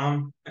of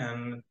Islam,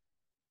 and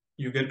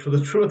you get to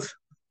the truth.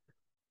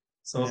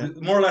 So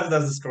more or less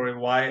that's the story,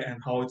 why and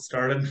how it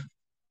started.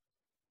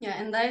 Yeah,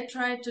 and I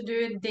try to do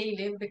it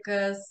daily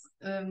because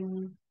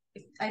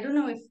I don't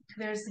know if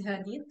there's a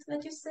hadith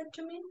that you said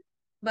to me,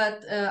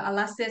 but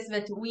Allah says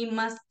that we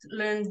must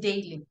learn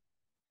daily.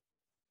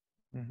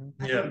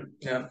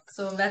 Yeah.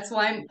 So that's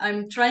why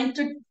I'm trying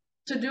to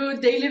do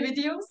daily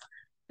videos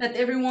that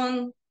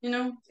everyone, you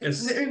know,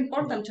 it's very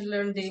important to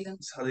learn daily.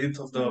 It's hadith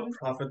of the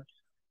Prophet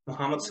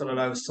Muhammad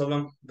sallallahu alaihi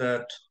wasallam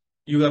that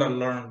you gotta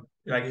learn.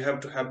 Like you have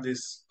to have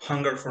this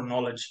hunger for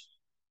knowledge,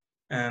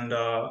 and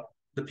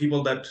the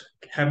people that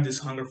have this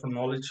hunger for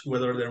knowledge,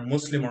 whether they're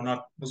Muslim or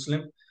not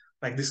Muslim,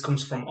 like this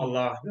comes from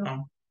Allah. You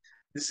know,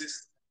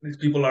 these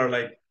people are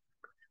like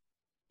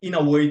in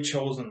a way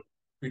chosen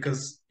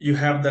because you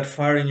have that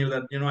fire in you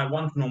that, you know, I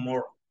want to know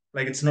more.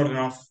 Like it's not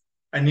enough.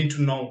 I need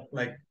to know.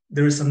 Like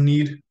there is a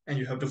need, and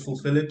you have to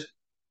fulfill it.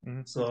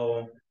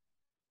 So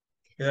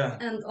yeah.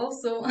 And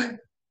also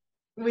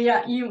we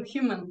are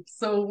human,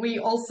 so we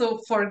also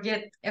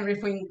forget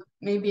everything.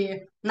 Maybe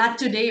not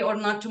today or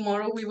not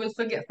tomorrow we will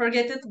forget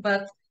it,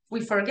 but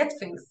we forget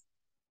things.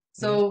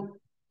 So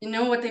You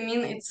know what I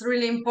mean? It's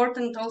really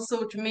important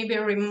also to maybe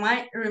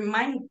remind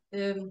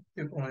people,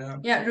 remind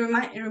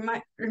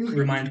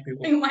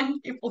people.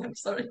 Remind people. I'm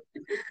sorry.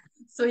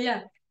 So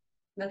yeah,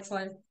 that's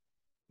why.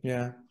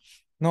 Yeah,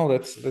 no,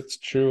 that's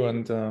true.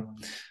 And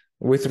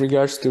with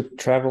regards to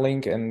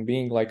traveling and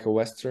being like a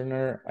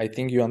Westerner, I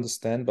think you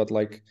understand. But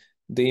like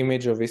the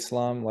image of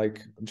Islam,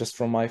 like just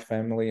from my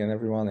family and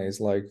everyone, is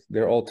like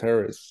they're all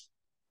terrorists.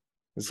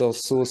 It's all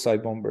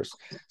suicide bombers.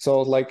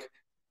 So like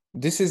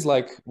this is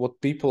like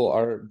what people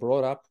are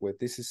brought up with.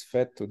 This is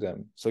fed to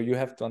them. So you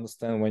have to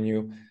understand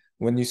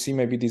when you see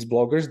maybe these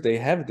bloggers, they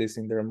have this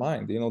in their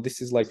mind. You know,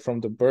 this is like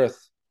from the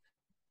birth,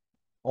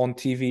 on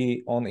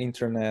TV, on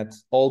internet,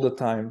 all the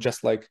time,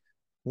 just like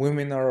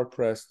women are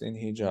oppressed in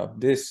hijab,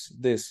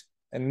 this,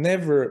 and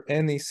never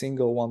any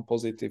single one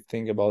positive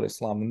thing about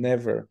Islam,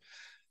 never.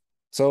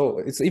 So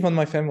it's even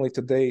my family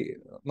today,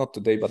 not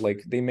today, but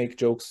like they make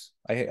jokes.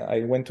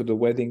 I went to the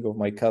wedding of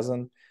my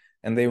cousin,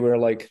 and they were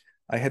like,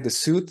 I had the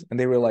suit, and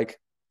they were like,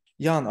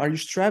 Jan, are you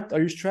strapped?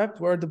 Are you strapped?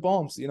 Where are the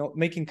bombs? You know,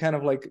 making kind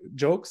of like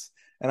jokes.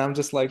 And I'm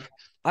just like,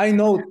 I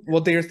know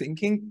what they're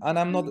thinking, and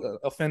I'm not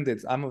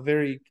offended. I'm a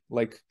very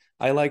like,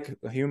 I like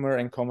humor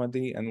and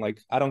comedy, and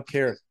like I don't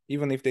care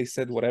even if they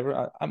said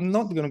whatever. I'm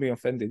not gonna be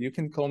offended. You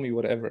can call me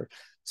whatever.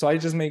 So I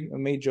just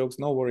made jokes.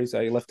 No worries.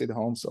 I left it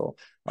home, so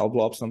I'll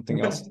blow up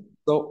something else.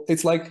 So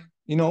it's like,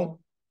 you know,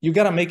 you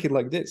gotta make it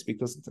like this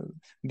because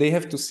they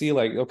have to see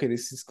like, okay,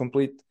 this is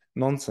complete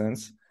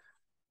nonsense.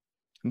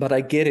 But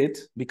I get it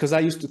because I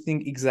used to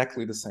think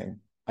exactly the same.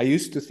 I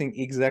used to think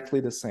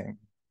exactly the same.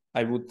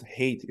 I would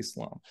hate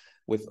Islam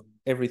with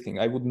everything.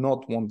 I would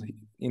not want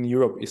in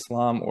Europe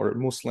Islam or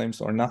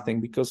Muslims or nothing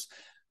because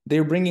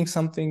they're bringing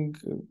something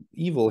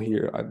evil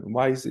here.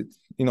 Why is it,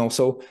 you know?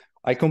 So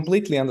I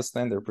completely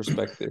understand their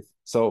perspective.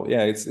 So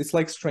yeah, it's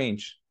like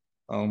strange.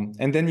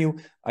 And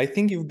then I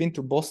think you've been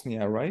to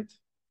Bosnia, right?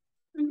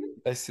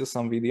 I saw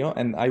some video,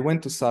 and I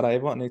went to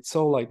Sarajevo, and it's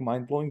so like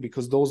mind blowing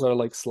because those are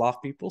like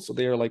Slav people, so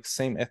they are like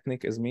same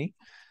ethnic as me,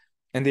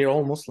 and they're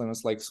all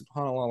Muslims. Like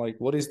subhanallah, like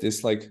what is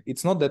this? Like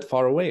it's not that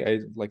far away.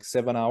 I like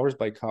 7 hours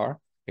by car.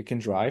 I can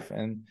drive,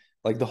 and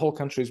like the whole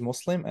country is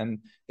Muslim, and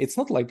it's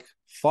not like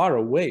far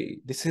away.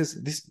 This.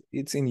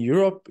 It's in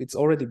Europe. It's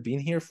already been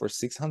here for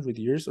 600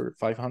 years or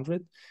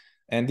 500,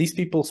 and these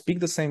people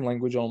speak the same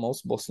language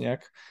almost,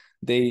 Bosniak.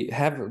 They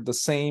have the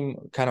same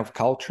kind of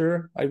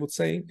culture, I would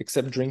say,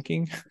 except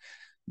drinking.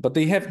 But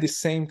they have the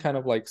same kind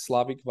of like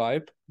Slavic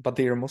vibe, but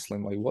they are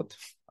Muslim. Like what?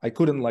 I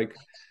couldn't like,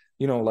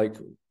 you know, like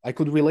I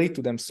could relate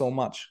to them so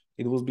much.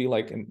 It would be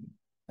like,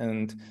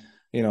 and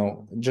you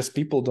know, just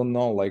people don't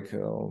know. Like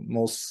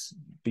most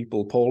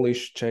people,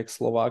 Polish, Czech,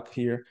 Slovak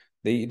here,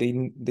 they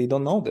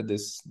don't know that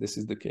this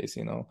is the case.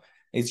 You know,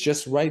 it's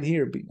just right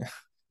here,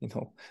 you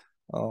know,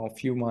 a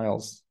few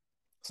miles.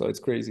 So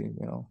it's crazy,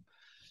 you know.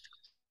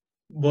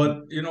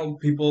 But you know,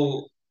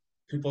 people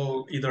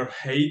either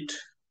hate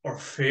or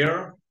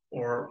fear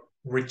or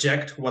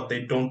reject what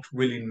they don't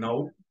really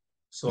know. Yeah.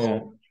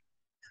 So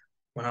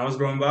when I was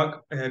growing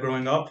up,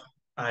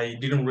 I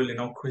didn't really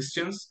know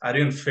Christians. I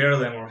didn't fear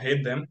them or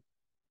hate them,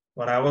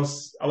 but I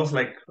was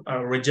like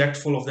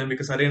rejectful of them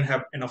because I didn't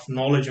have enough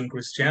knowledge on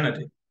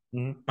Christianity.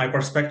 Mm-hmm. My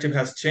perspective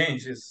has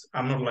changed. Is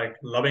I'm not like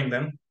loving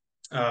them,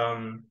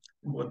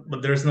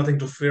 but there's nothing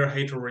to fear,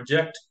 hate, or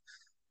reject.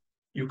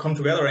 You come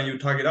together and you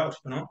talk it out.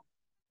 You know,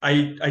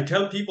 I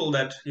tell people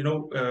that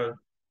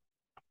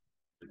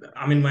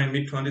I'm in my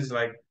mid 20s.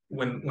 Like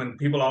when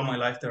people out in my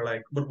life, they're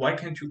like, but why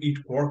can't you eat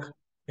pork?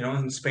 You know,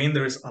 in Spain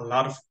there is a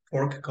lot of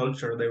pork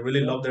culture. They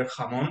really love their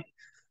jamon.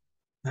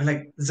 I'm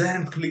like,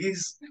 Zen,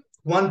 please,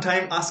 one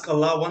time ask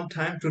Allah one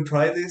time to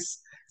try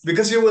this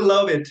because you will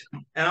love it.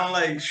 And I'm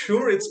like,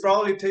 sure, it's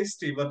probably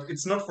tasty, but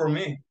it's not for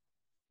me.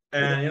 Yeah.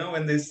 And you know,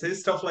 when they say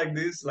stuff like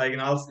this, like in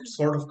all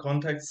sort of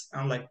contexts,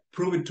 I'm like,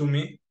 prove it to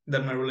me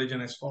that my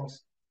religion is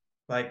false.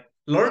 Like,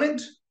 learn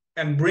it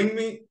and bring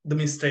me the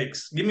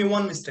mistakes. Give me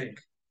one mistake.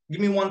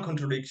 Give me one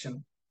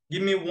contradiction.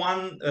 Give me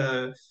one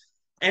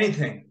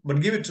anything,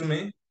 but give it to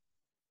me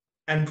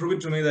and prove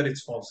it to me that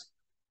it's false.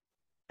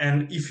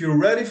 And if you're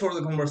ready for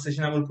the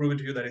conversation, I will prove it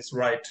to you that it's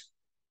right.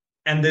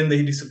 And then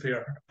they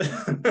disappear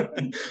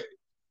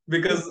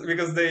because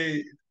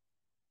they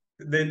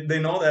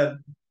know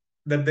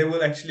that they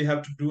will actually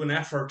have to do an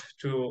effort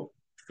to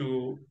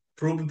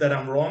prove that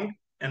I'm wrong,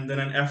 and then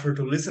an effort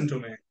to listen to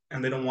me,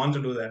 and they don't want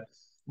to do that.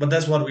 But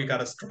that's what we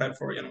gotta strive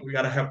for. You know, we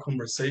gotta have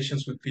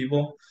conversations with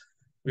people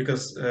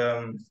because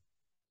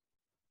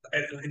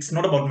it's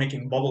not about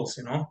making bubbles.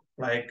 You know,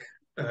 like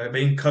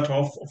being cut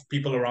off of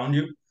people around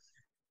you.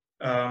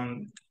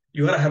 Um,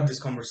 you gotta have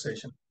this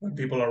conversation when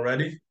people are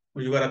ready.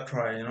 You gotta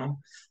try. You know,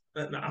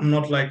 I'm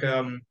not like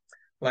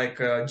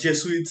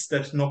Jesuits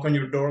that knock on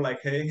your door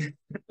like, "Hey,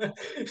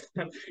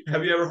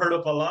 have you ever heard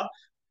of Allah?"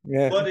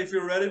 Yeah. But if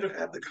you're ready to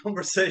have the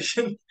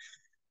conversation,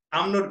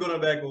 I'm not gonna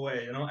back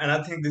away, you know. And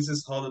I think this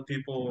is how the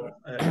people,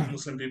 as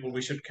Muslim people,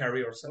 we should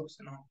carry ourselves,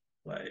 you know.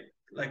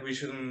 Like we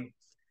shouldn't.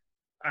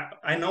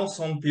 I know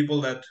some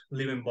people that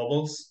live in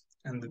bubbles,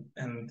 and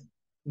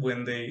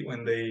when they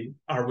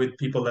are with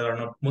people that are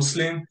not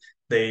Muslim,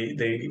 they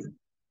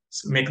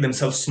make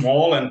themselves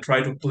small and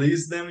try to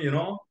please them,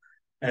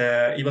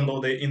 even though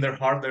they in their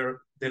heart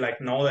they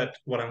like know that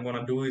what I'm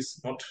gonna do is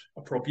not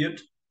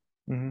appropriate,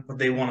 but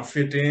they want to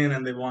fit in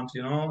and they want,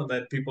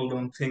 that people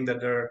don't think that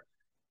they're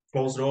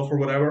closed off or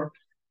whatever.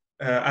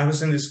 I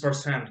was in this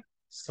firsthand.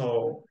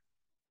 So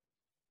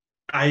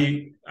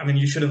I mean,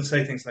 you shouldn't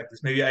say things like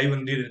this. Maybe I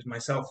even did it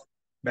myself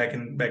back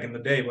in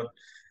the day, but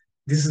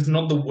this is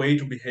not the way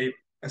to behave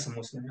as a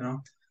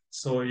Muslim.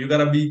 So you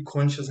gotta be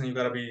conscious and you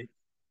gotta be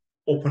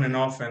open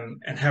enough and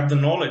have the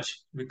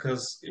knowledge,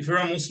 because if you're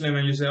a Muslim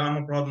and you say,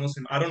 I'm a proud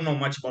Muslim, I don't know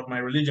much about my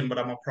religion, but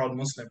I'm a proud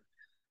Muslim.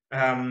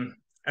 And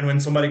when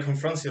somebody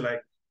confronts you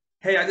like,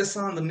 hey, I just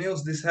saw on the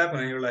news this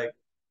happened, and you're like,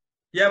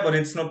 yeah, but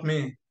it's not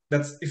me.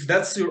 If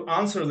that's your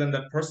answer, then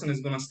that person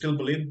is gonna still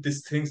believe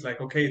these things.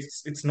 Like, okay,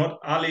 it's not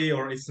Ali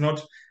or it's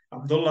not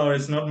Abdullah or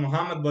it's not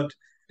Muhammad, but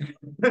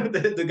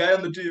the guy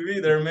on the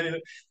TV, there are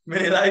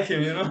many like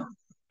him.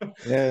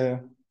 Yeah,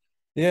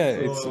 yeah,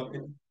 it's So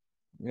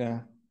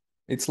yeah.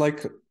 It's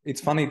like it's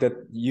funny that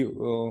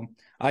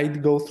I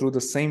go through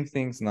the same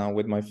things now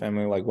with my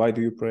family. Like, why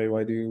do you pray?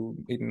 Why do you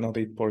not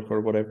eat pork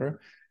or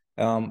whatever?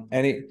 And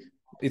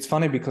it's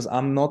funny because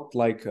I'm not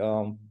like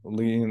an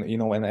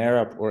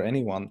Arab or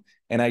anyone,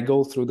 and I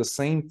go through the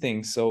same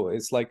thing. So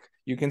it's like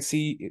you can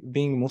see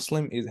being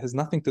Muslim, it has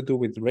nothing to do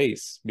with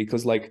race,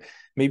 because like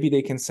maybe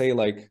they can say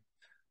like,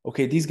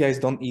 okay, these guys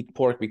don't eat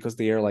pork because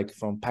they are like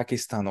from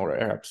Pakistan or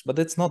Arabs, but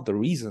that's not the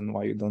reason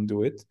why you don't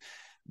do it.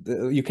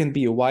 You can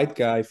be a white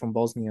guy from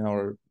Bosnia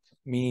or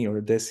me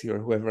or Desi or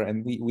whoever,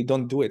 and we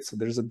don't do it. So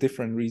there's a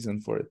different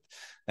reason for it.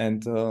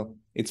 And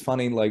it's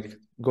funny, like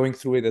going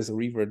through it as a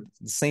revert,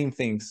 the same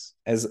things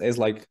as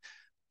like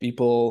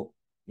people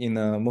in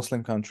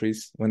Muslim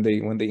countries when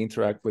they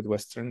interact with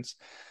Westerns.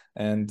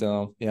 And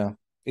yeah,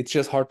 it's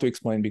just hard to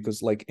explain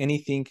because like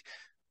anything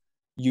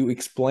you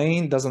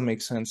explain doesn't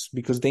make sense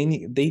because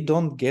they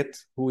don't get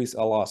who is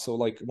Allah. So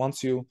like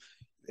once you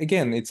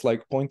again, it's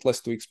like pointless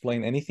to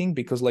explain anything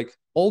because like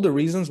all the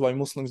reasons why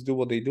Muslims do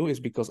what they do is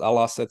because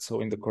Allah said so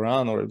in the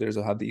Quran or there's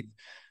a hadith.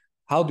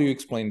 How do you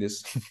explain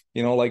this?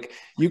 Like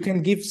you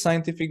can give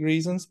scientific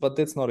reasons, but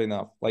that's not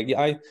enough. Like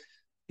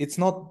it's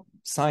not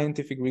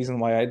scientific reason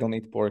why I don't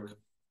eat pork.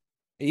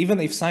 Even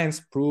if science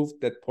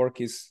proved that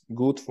pork is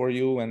good for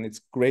you and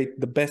it's great,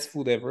 the best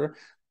food ever,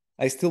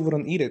 I still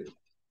wouldn't eat it.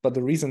 But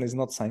the reason is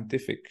not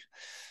scientific.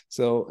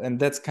 So, and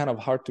that's kind of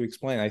hard to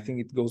explain. I think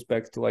it goes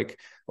back to like,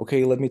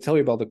 okay, let me tell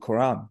you about the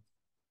Quran,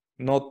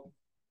 not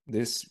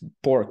this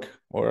pork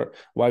or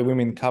why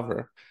women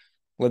cover.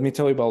 Let me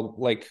tell you about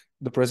like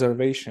the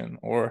preservation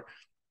or,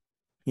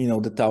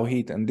 the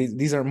Tawhid. And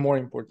these are more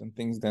important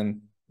things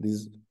than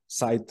these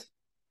side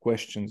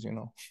questions,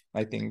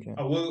 I think. Yeah.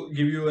 I will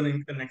give you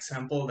an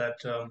example that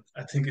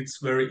I think it's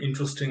very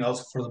interesting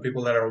also for the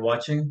people that are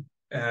watching.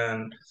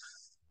 And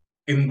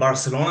in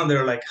Barcelona,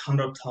 there are like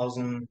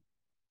 100,000,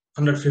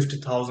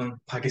 150,000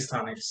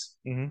 Pakistanis.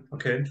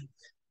 Okay.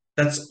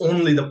 That's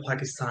only the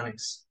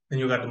Pakistanis. Then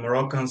you got the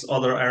Moroccans,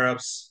 other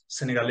Arabs,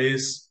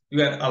 Senegalese. You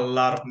got a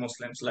lot of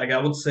Muslims. Like I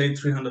would say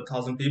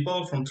 300,000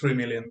 people from 3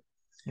 million.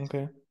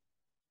 Okay.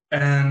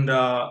 And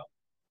I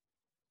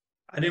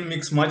didn't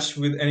mix much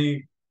with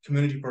any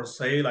community per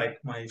se. Like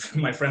my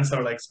my friends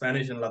are like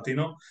Spanish and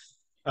Latino.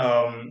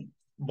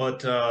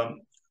 But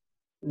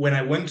when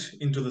I went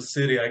into the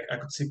city, I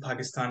could see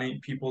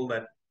Pakistani people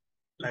that,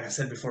 like I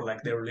said before,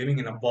 like they were living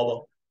in a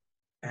bubble,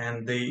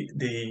 and they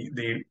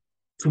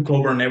took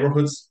over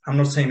neighborhoods. I'm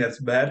not saying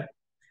that's bad,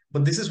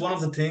 but this is one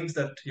of the things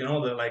that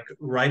the like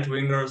right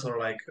wingers or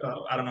like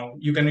I don't know,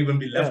 you can even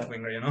be left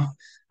winger.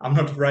 I'm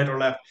not right or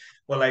left,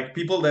 but like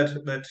people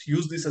that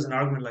use this as an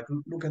argument, like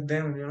look at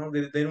them,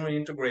 they don't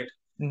integrate.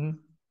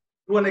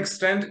 To an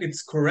extent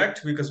it's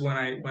correct, because when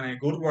I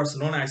go to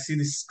Barcelona, I see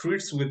these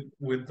streets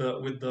with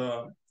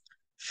the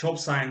shop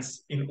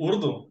signs in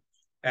Urdu,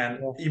 and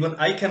even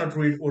I cannot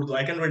read Urdu.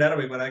 I can read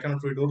Arabic, but I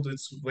cannot read Urdu.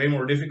 It's way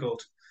more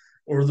difficult.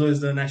 Urdu is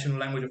the national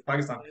language of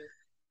Pakistan,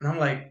 and I'm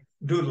like,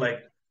 dude, like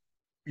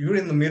you're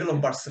in the middle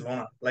of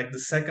Barcelona, like the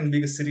second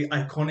biggest city,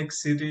 iconic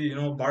city,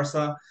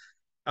 Barca.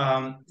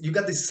 You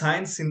got these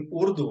signs in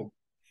Urdu.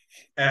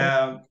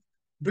 Um,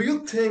 do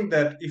you think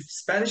that if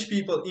Spanish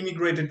people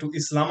immigrated to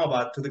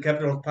Islamabad, to the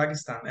capital of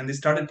Pakistan, and they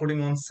started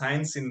putting on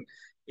signs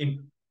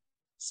in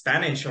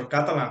Spanish or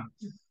Catalan,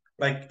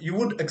 like you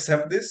would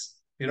accept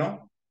this,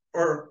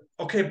 or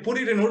okay, put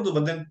it in Urdu,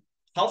 but then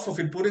half of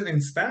it put it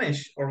in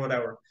Spanish or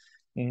whatever.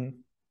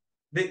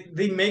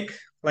 They make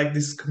like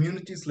these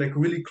communities like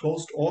really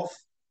closed off,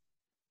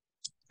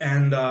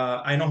 and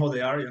I know how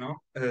they are.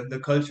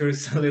 The culture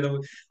is a little.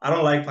 I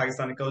don't like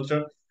Pakistani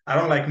culture. I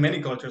don't like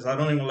many cultures. I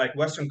don't even like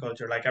Western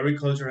culture. Like every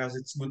culture has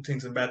its good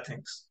things and bad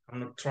things.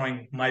 I'm not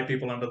throwing my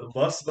people under the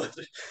bus, but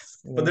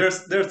there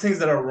are things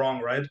that are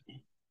wrong, right?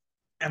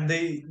 And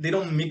they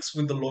don't mix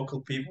with the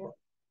local people.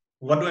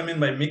 What do I mean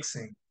by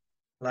mixing?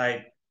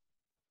 Like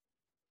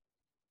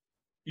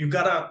you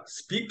gotta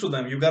speak to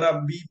them. You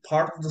gotta be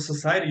part of the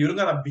society. You don't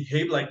gotta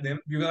behave like them.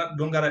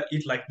 Don't gotta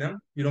eat like them.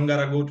 You don't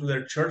gotta go to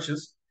their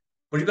churches,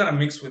 but you gotta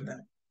mix with them.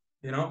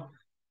 You know,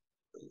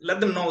 let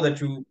them know that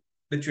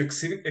that you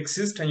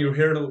exist and you're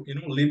here to,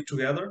 live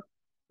together.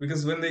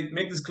 Because when they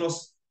make these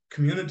close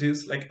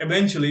communities, like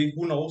eventually,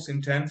 who knows,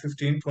 in 10,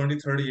 15, 20,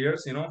 30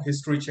 years,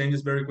 history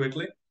changes very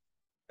quickly.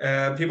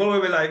 People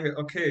will be like,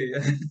 okay,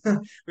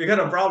 we got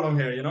a problem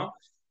here,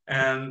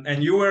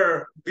 and you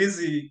were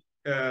busy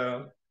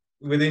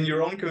within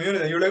your own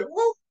community, and you're like,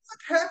 whoa, what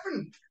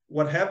happened?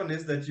 What happened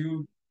is that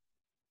you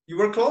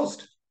were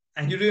closed,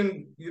 and you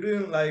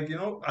didn't like,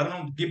 I don't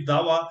know, give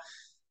dawa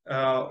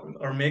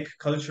or make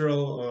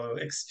cultural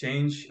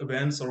exchange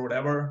events or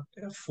whatever,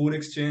 food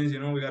exchange.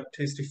 We got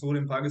tasty food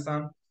in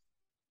Pakistan,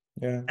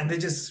 Yeah. and they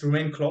just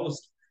remain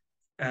closed.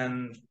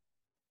 And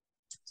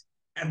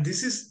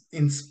this is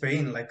in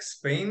Spain. Like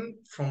Spain,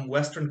 from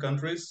Western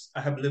countries,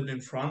 I have lived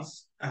in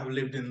France, I have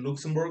lived in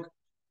Luxembourg,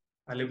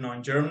 I live now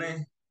in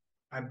Germany,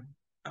 I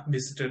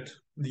visited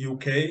the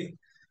UK,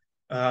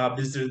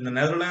 visited the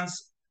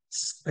Netherlands.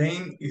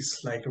 Spain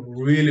is like a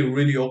really,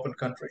 really open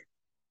country.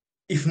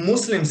 If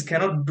Muslims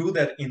cannot do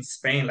that in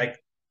Spain, like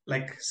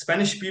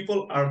Spanish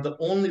people are the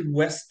only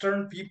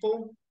Western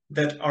people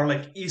that are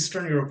like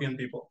Eastern European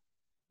people.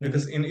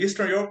 Because in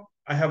Eastern Europe,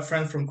 I have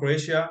friends from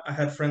Croatia, I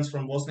had friends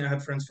from Bosnia, I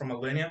had friends from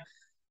Albania.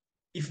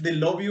 If they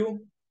love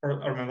you,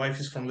 or my wife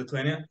is from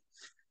Lithuania,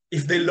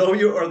 if they love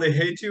you or they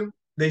hate you,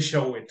 they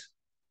show it,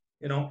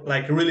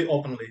 like really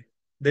openly.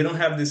 They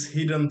don't have this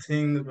hidden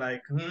thing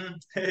like,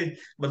 hey,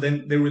 but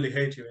then they really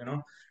hate you.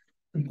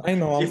 I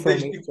know, I'm If they,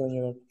 from Eastern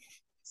Europe.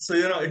 so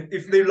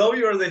if they love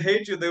you or they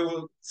hate you, they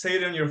will say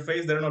it in your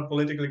face. They're not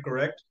politically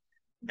correct.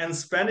 And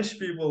Spanish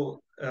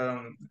people,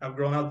 I've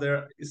grown up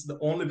there, is the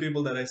only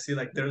people that I see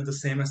like they're the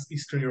same as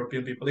Eastern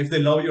European people. If they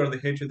love you or they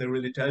hate you, they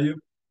really tell you.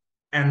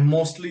 And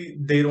mostly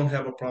they don't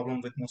have a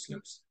problem with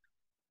Muslims.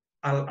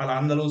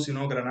 Al-Andalus,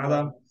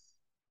 Granada,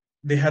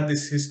 they had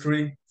this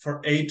history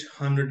for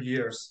 800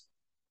 years.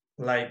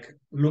 Like,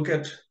 look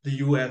at the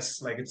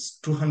US, like it's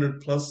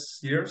 200 plus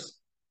years.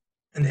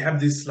 And they have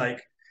this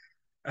like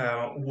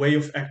way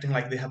of acting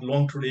like they have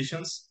long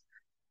traditions.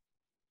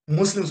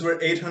 Muslims were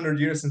 800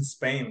 years in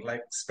Spain.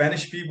 Like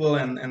Spanish people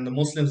and the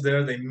Muslims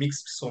there, they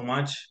mixed so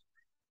much.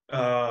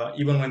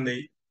 Even when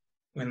they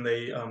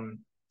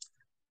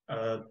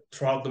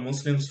throughout the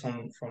Muslims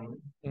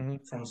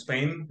from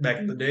Spain back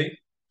in the day,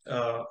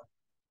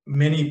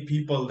 many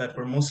people that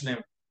were Muslim,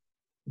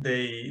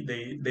 they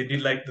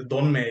did like the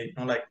Donme,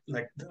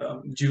 like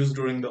the Jews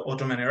during the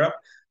Ottoman era.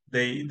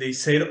 They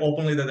said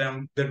openly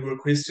that were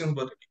Christians,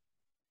 but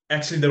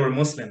actually they were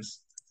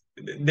Muslims.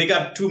 They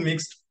got too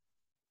mixed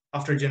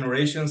after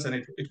generations, and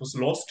it was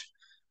lost.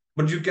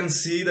 But you can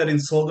see that in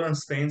southern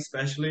Spain,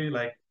 especially,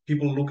 like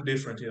people look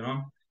different.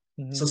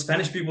 So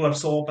Spanish people are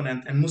so open,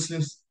 and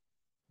Muslims,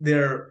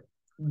 they're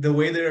the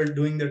way they're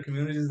doing their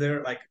communities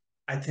there. Like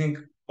I think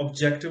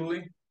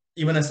objectively,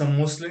 even as a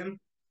Muslim,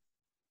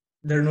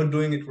 they're not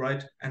doing it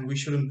right, and we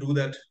shouldn't do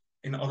that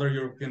in other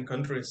European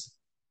countries.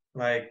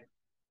 Like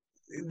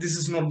this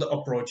is not the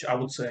approach, I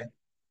would say.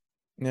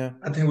 Yeah.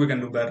 I think we can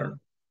do better.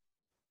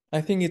 I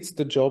think it's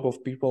the job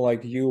of people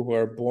like you who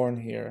are born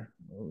here,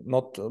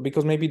 not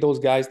because maybe those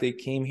guys, they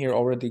came here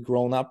already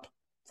grown up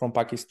from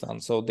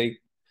Pakistan, so they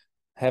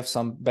have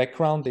some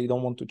background, they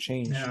don't want to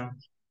change. Yeah.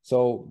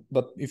 So,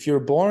 but if you're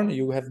born,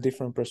 you have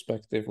different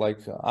perspective. Like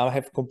I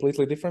have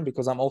completely different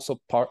because I'm also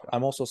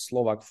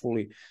Slovak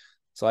fully.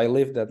 So I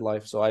live that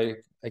life. So I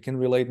can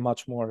relate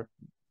much more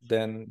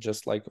than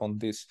just like on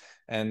this.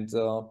 And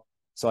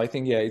so I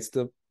think, yeah, it's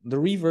the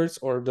reverse,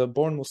 or the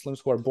born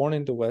Muslims who are born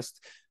in the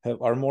West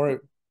are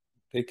more,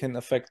 they can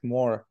affect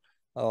more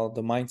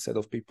the mindset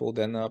of people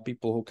than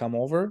people who come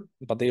over,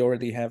 but they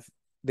already have,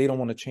 they don't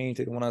want to change,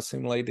 they don't want to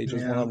assimilate, they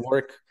just want to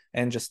work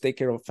and just take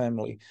care of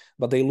family.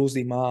 But they lose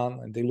Iman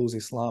and they lose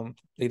Islam.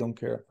 They don't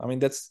care. I mean,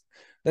 that's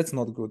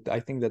not good. I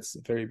think that's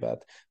very bad.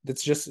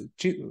 That's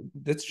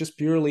just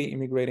purely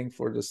immigrating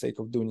for the sake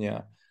of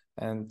dunya.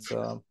 And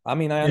I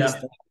mean, I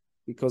understand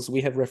because we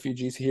have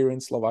refugees here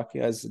in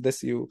Slovakia. As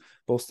this you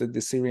posted,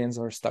 the Syrians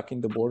are stuck in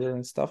the border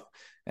and stuff,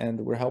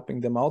 and we're helping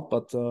them out.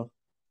 But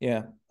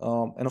yeah,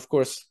 and of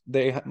course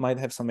they might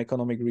have some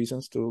economic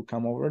reasons to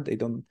come over. They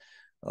don't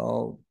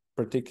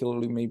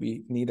particularly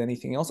maybe need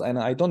anything else, and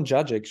I don't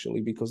judge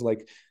actually, because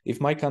like if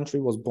my country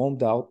was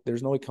bombed out,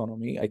 there's no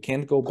economy, I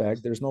can't go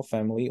back, there's no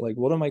family, like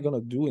what am I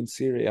gonna do in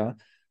Syria?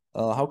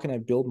 How can I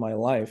build my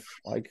life?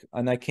 Like,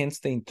 and I can't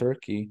stay in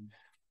Turkey,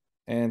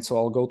 and so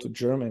I'll go to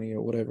Germany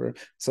or whatever.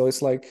 So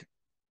it's like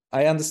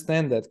I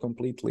understand that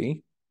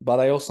completely, but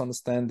I also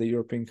understand the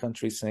European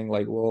countries saying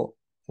like, well,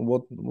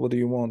 what do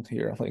you want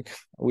here? Like,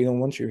 we don't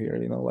want you here,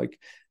 like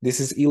this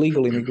is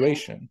illegal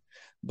immigration.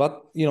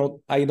 But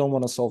I don't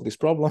want to solve this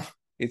problem.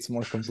 It's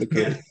more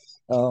complicated.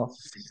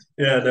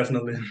 Yeah,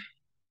 definitely.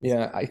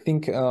 Yeah, I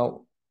think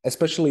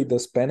especially the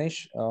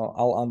Spanish,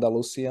 Al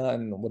Andalusia,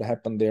 and what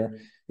happened there.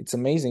 It's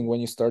amazing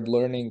when you start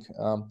learning,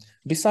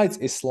 besides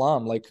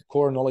Islam, like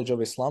core knowledge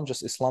of Islam,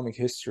 just Islamic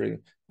history.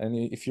 And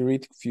if you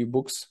read a few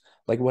books,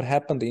 like what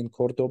happened in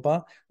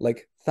Cordoba,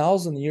 like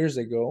 1,000 years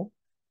ago,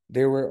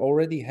 they were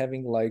already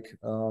having like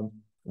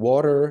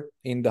water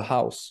in the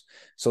house.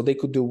 So they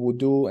could do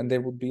wudu and there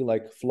would be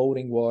like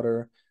floating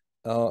water.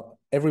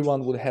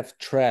 everyone would have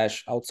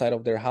trash outside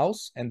of their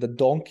house, and the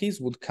donkeys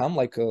would come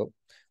like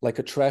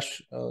a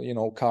trash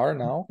car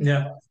now.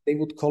 Yeah. They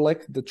would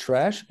collect the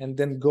trash and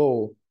then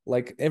go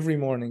like every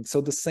morning.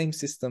 So the same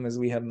system as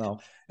we have now.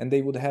 And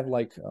they would have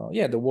like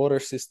the water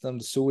system,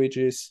 the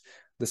sewages,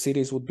 the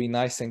cities would be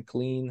nice and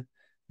clean.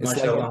 It's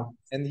like,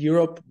 and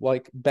Europe,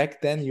 like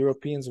back then,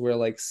 Europeans were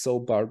like so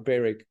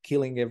barbaric,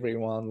 killing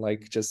everyone,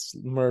 like just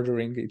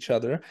murdering each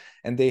other.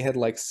 And they had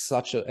like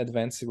such an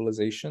advanced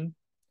civilization,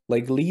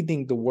 like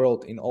leading the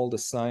world in all the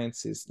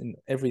sciences, in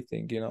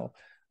everything,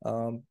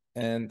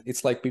 and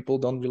it's like people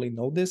don't really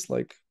know this,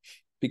 like,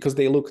 because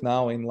they look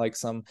now in like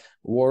some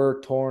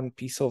war-torn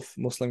piece of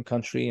Muslim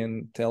country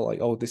and tell like,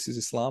 oh, this is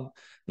Islam.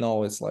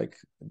 No, it's like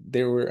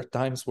there were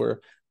times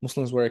where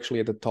Muslims were actually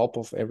at the top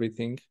of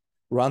everything,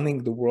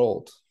 running the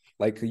world,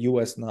 like the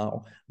US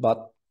now,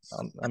 but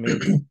I mean,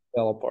 it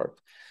fell apart.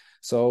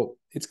 So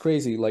it's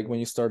crazy, like when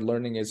you start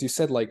learning, as you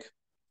said, like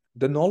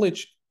the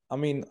knowledge. I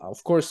mean,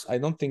 of course, I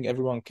don't think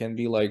everyone can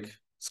be like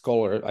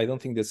scholar. I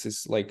don't think this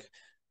is like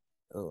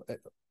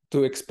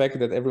to expect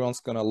that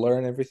everyone's gonna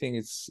learn everything.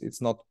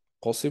 It's not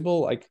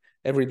possible. Like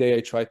every day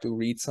I try to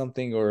read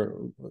something,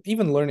 or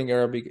even learning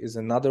Arabic is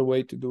another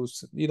way to do.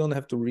 You don't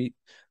have to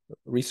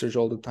research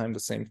all the time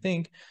the same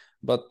thing,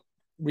 but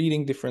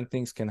reading different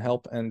things can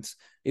help. And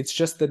it's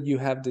just that you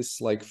have this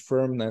like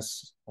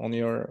firmness on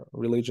your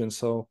religion.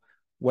 So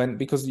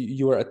because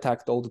you are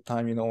attacked all the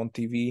time, on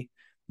TV,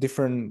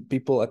 different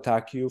people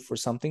attack you for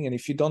something, and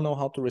if you don't know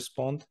how to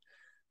respond,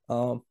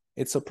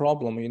 it's a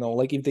problem.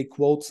 Like if they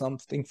quote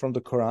something from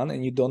the Quran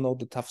and you don't know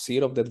the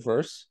tafsir of that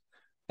verse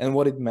and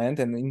what it meant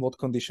and in what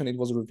condition it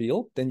was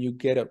revealed, then you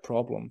get a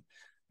problem.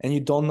 And you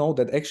don't know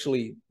that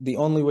actually the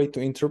only way to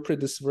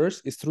interpret this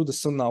verse is through the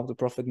sunnah of the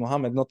Prophet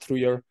Muhammad, not through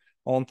your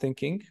own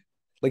thinking.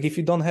 Like if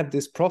you don't have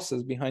this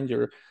process behind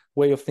your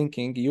way of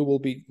thinking, you will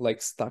be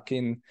like stuck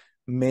in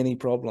many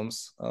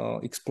problems,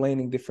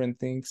 explaining different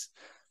things.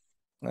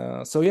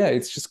 So yeah,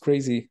 it's just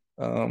crazy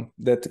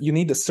that you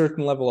need a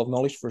certain level of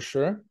knowledge for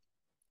sure,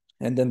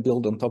 and then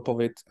build on top of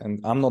it.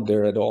 And I'm not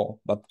there at all,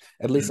 but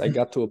at least I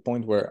got to a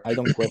point where I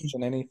don't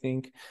question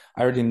anything.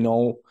 I already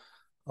know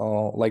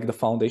like the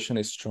foundation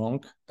is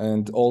strong,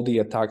 and all the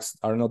attacks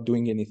are not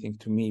doing anything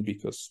to me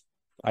because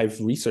I've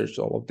researched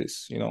all of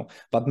this,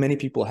 but many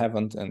people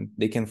haven't, and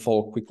they can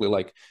fall quickly.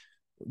 Like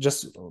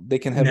they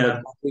can have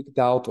like quick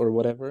doubt or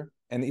whatever.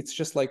 And it's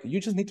just like, you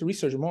just need to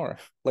research more.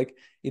 Like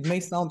it may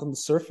sound on the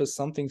surface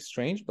something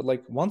strange, but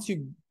like once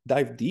you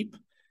dive deep,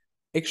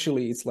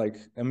 actually it's like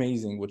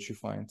amazing what you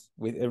find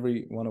with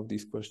every one of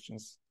these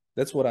questions.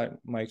 That's what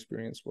my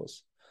experience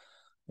was.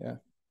 Yeah.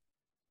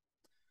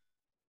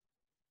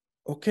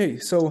 Okay,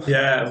 so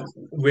yeah,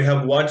 we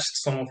have watched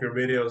some of your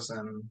videos,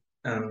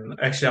 and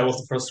actually I was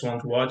the first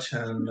one to watch,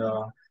 and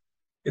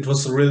it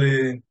was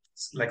really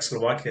like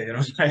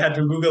Slovakia, I had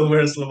to Google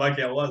where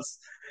Slovakia was.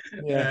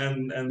 Yeah,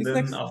 and it's then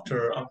next,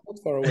 after not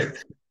far away.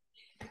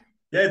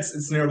 yeah,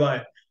 it's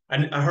nearby.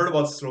 I heard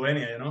about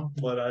Slovenia,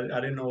 but I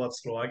didn't know about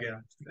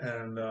Slovakia.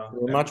 And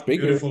We're much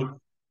bigger.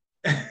 beautiful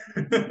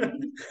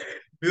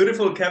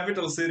beautiful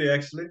capital city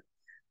actually.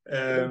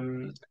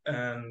 And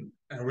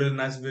really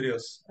nice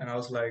videos, and I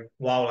was like,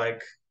 wow,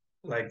 like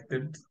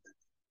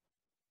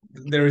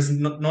there is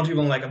not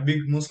even like a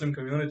big Muslim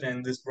community,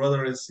 and this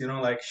brother is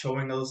like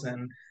showing us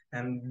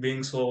and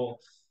being so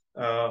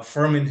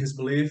firm in his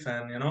belief,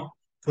 and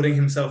putting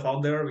himself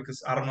out there,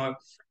 because I don't know,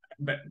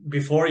 but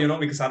before,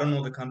 because I don't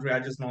know the country,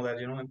 I just know that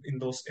in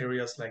those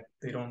areas, like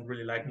they don't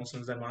really like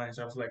Muslims that much.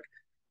 I was like,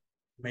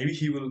 maybe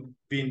he will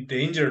be in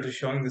danger to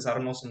showing this, I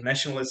don't know, some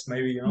nationalists,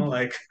 maybe,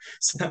 like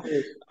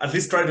at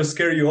least try to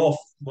scare you off.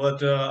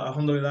 But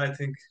alhamdulillah, I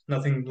think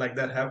nothing like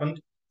that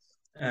happened.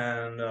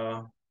 And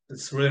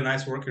it's really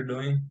nice work you're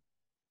doing.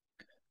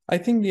 I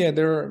think, yeah,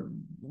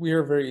 we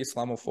are very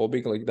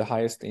Islamophobic, like the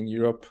highest in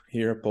Europe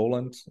here,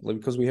 Poland, like,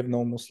 because we have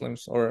no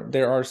Muslims, or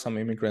there are some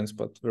immigrants,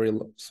 but very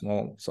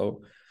small.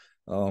 So,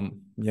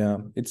 yeah,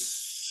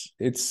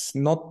 it's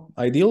not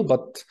ideal,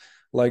 but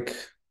like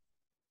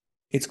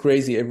it's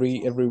crazy.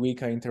 Every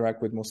week I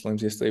interact with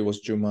Muslims. Yesterday was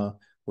Juma.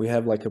 We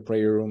have like a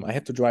prayer room. I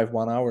had to drive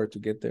 1 hour to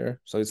get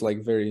there, so it's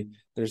like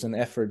there's an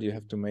effort you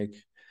have to make.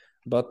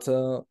 But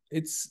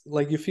it's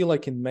like you feel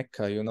like in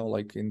Mecca,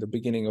 like in the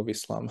beginning of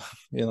Islam,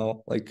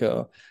 like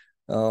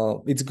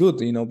it's good,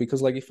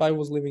 because like if I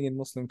was living in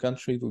Muslim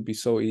country, it would be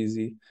so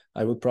easy.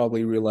 I would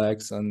probably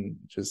relax and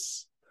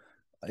just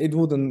it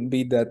wouldn't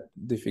be that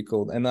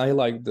difficult. And I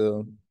like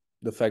the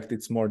fact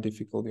it's more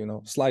difficult,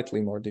 slightly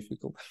more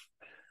difficult.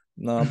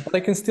 No, but I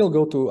can still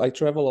I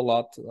travel a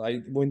lot. I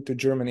went to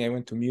Germany, I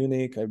went to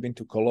Munich, I've been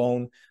to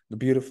Cologne, the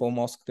beautiful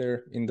mosque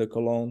there in the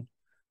Cologne.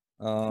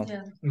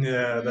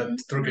 Yeah,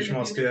 that Turkish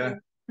mosque, yeah.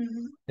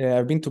 Yeah,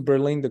 I've been to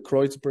Berlin, the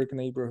Kreuzberg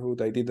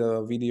neighborhood. I did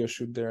a video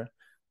shoot there.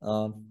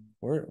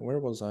 Where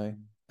was I?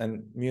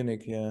 And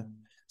Munich, yeah.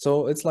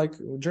 So it's like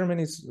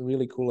Germany is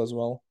really cool as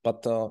well.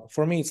 But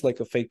for me, it's like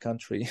a fake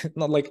country.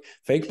 Not like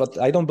fake, but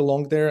I don't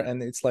belong there.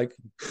 And it's like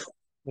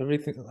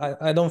everything.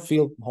 I don't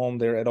feel home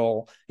there at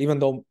all, even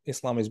though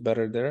Islam is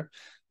better there.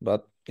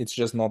 But it's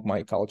just not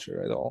my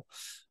culture at all.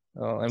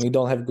 and we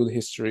don't have good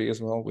history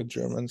as well with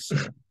Germans. So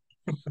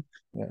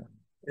yeah.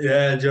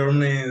 Yeah,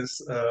 Germany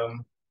is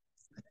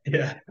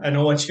yeah, I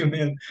know what you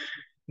mean.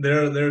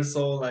 They're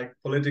so like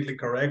politically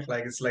correct,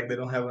 like it's like they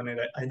don't have any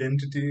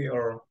identity,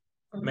 or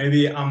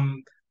maybe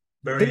I'm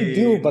They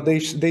do, very but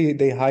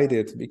they hide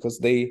it because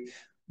they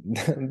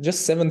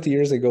just 70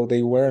 years ago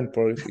they weren't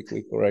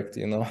politically correct,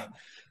 you know. yeah,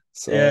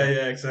 So,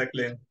 yeah,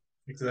 exactly.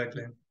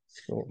 Exactly.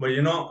 so But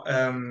you know,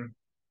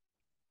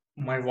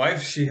 my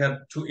wife, she had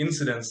two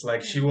incidents.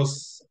 Like she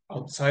was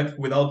outside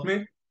without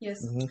me,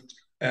 Yes.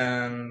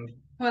 and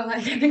Well,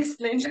 I can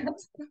explain that.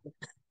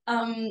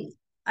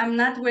 I'm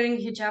not wearing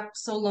hijab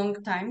so long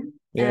time,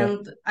 yeah.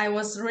 and I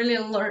was really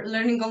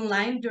learning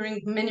online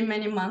during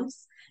many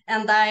months,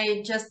 and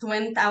I just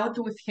went out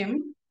with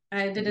him.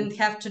 I didn't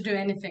have to do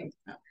anything.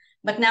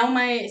 But now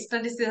my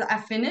studies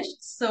are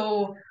finished,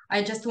 so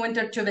I just went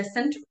to the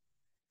center.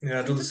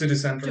 yeah, to the city To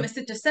center. the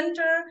city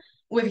center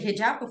with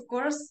hijab, of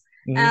course.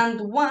 Mhm.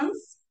 And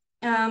once,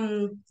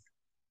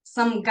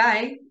 some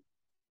guy,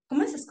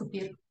 ¿cómo es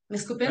escupir? Me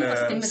escupió en los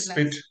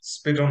Timberlands.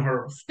 Spit on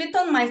her, Spit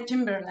on my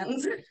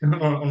Timberlands.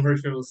 on her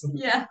shoes.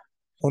 Yeah.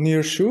 On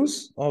your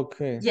shoes?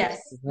 Okay. Yes,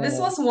 this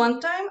was one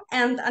time,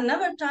 and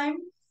another time,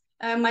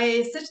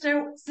 my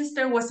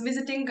sister was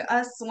visiting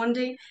us one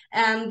day,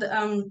 and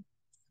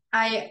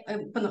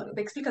bueno,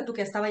 explica tú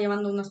que estaba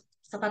llevando unos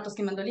zapatos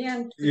que me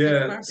dolían.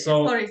 Yeah,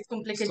 Story is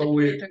complicated. so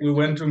we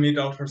went to meet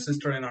out her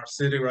sister in our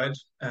city, right?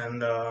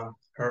 And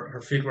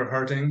her feet were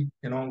hurting,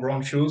 you know,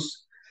 wrong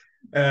shoes.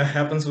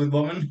 Happens with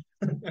women.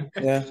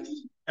 Yeah.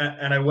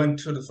 And I went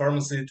to the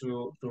pharmacy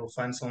to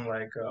find some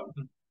like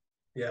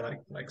yeah,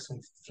 like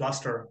some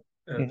plaster.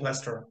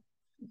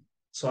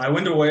 So I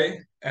went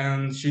away,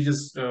 and she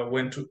just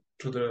went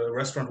to the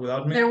restaurant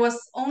without me. There was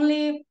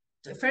only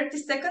 30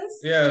 seconds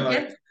Yeah, to like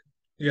get.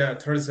 yeah,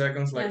 30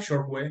 seconds, like Yeah.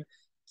 short way.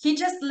 He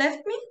just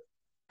left me,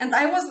 and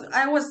I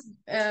was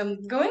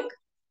going,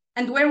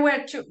 and where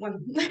were two? Well,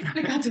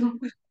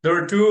 There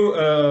were two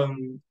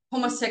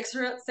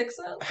homosexuals. Okay.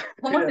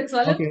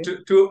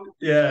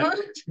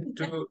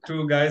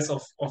 two guys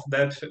of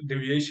that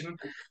deviation.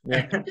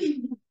 Yeah.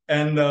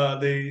 And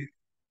they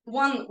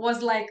One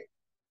was like,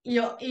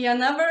 you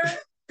never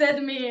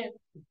said me,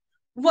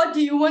 what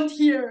do you want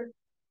here?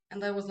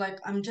 And I was like,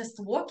 I'm just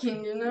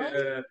walking, you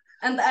know.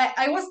 And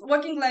I was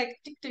walking like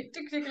tick tick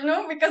tick tick, you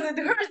know, because it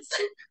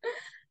hurts.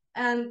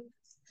 And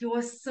he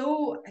was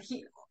so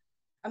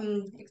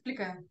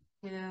explica.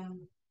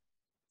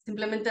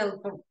 Simplemente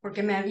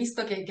porque me ha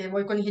visto que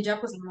voy con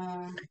hijab, pues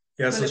no.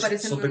 Yeah, no le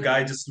parece so the normal.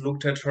 guy just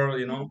looked at her,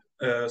 you know,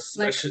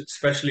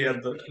 especially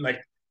at the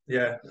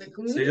yeah.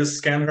 So he just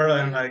scanned her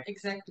and like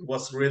exactly.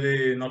 was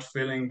really not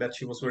feeling that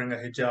she was wearing a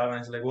hijab, and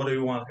he's like, "What do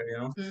you want here?" You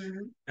know. Mm-hmm.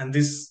 And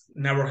this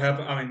never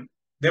happened. I mean,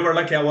 they were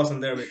lucky I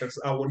wasn't there, because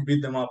I would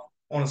beat them up.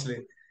 Honestly,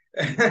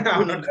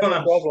 I'm not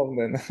gonna. Problem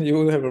then. You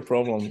would have a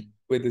problem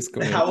with this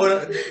community.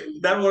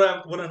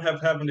 Wouldn't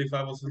have happened if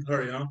I was with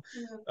her, you know.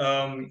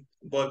 Yeah.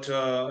 But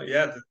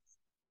yeah,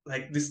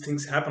 like these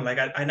things happen. Like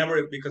I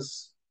never,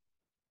 because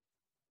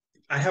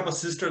I have a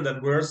sister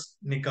that wears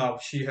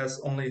niqab. She has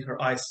only her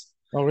eyes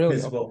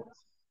visible. Okay.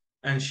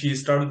 And she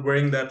started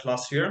wearing that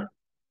last year.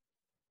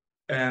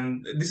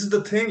 And this is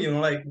the thing, you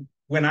know, like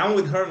when I'm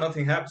with her,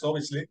 nothing happens,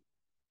 obviously,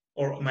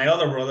 or my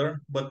other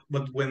brother. But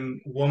when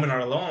women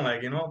are alone,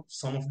 like, you know,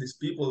 some of these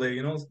people, they,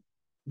 you know,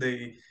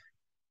 they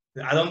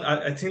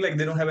I think like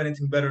they don't have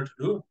anything better to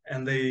do,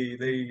 and they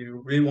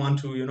really want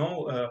to, you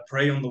know,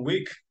 prey on the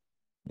weak.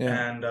 Yeah.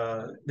 And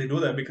they do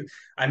that because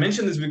I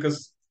mentioned this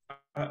because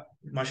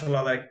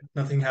mashallah, like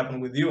nothing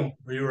happened with you.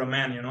 You're a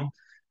man, you know,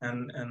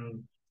 and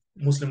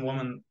Muslim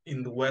women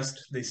in the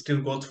West, they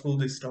still go through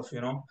this stuff,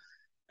 you know,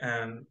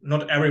 and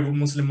not every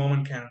Muslim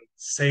woman can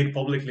say it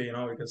publicly, you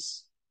know,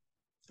 because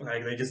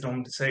like they just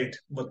don't say it.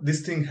 But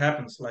this thing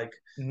happens, like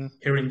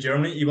here in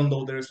Germany, even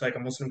though there's like a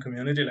Muslim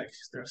community, like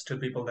there are still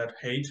people that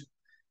hate,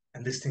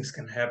 and these things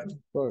can happen.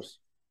 Of course.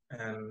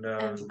 And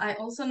I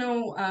also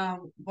know a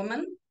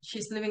woman.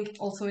 She's living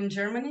also in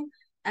Germany,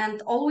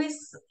 and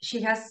always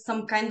she has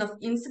some kind of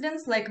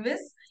incidents like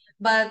this.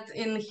 But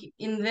in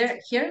her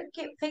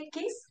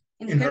case,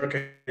 in her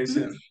case,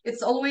 yeah.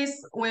 It's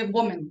always with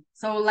women.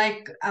 So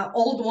like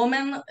old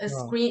woman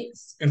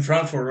screams in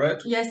Frankfurt,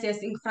 right? Yes,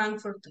 in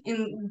Frankfurt,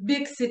 in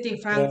big city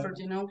Frankfurt,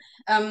 you know.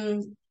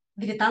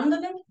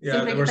 Gritándole.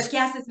 Yeah, they were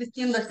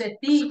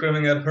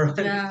screaming at her.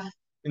 Yeah.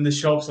 In the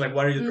shops, like,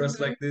 why are you dressed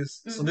like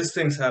this? So these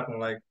things happen,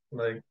 like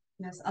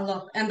yes, a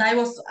lot. And I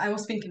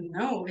was thinking,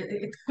 no,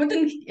 it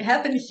couldn't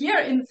happen here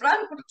in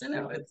Frankfurt, you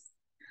know.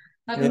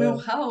 I don't know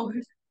how.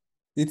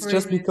 It's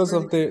just because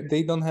of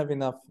they don't have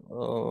enough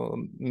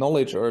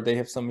knowledge, or they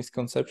have some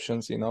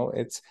misconceptions, you know.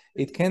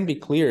 It can be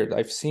cleared.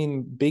 I've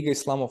seen big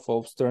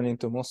Islamophobes turn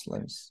into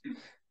Muslims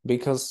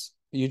because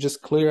you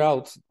just clear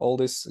out all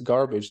this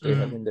garbage they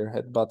have in their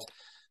head. But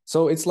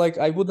so it's like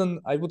I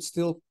would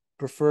still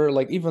prefer,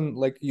 like, even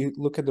like you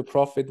look at the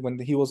Prophet, when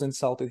he was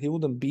insulted, he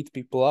wouldn't beat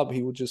people up.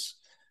 He would just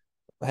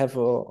have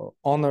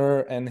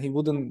honor, and he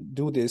wouldn't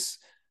do this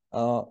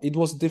it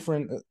was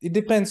different. It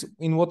depends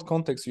in what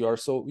context you are.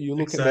 So you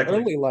look at the Exactly.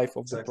 early life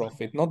of the Exactly.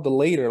 Prophet, not the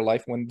later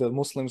life when the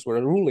Muslims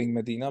were ruling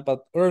Medina, but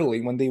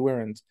early when they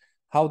weren't.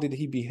 How did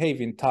he behave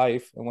in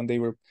Taif when they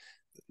were?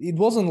 It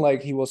wasn't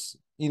like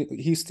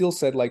he still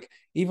said like,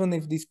 even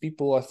if these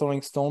people are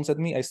throwing stones at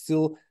me, I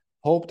still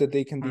hope that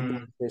they can be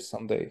believers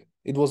someday.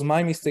 It was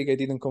my mistake, I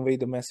didn't convey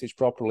the message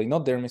properly,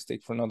 not their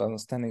mistake for not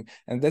understanding.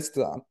 And that's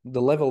the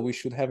level we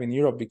should have in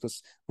Europe,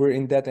 because we're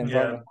in that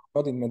environment.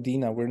 Not in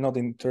Medina, we're not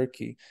in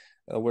Turkey,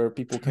 where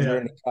people can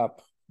wear niqab.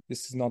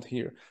 This is not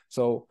here.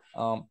 So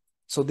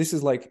so this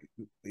is like,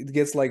 it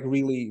gets like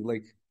really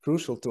like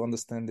crucial to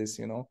understand this,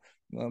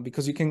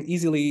 because you can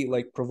easily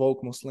like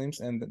provoke Muslims,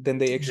 and then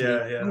they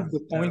actually prove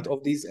the point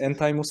of these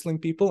anti-Muslim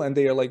people, and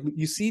they are like,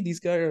 you see, this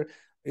guy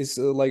is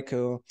like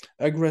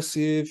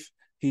aggressive,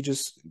 he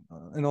just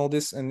and all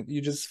this, and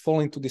you just fall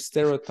into this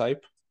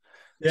stereotype.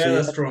 Yeah, so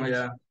that's true.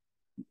 Yeah,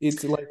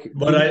 it's like,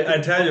 but I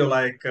tell you,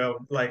 like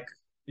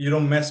you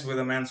don't mess with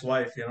a man's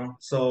wife,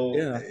 So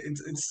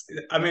it's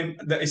I mean,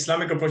 the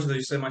Islamic approach that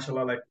you say,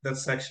 mashallah, like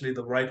that's actually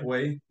the right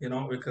way,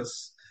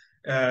 because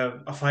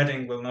a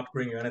fighting will not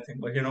bring you anything.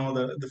 Like,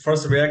 the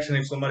first reaction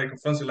if somebody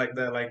confronts you like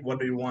that, like, what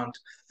do you want?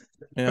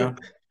 Yeah.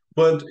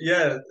 But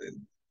yeah,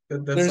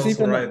 that's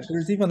also right.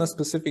 There's even a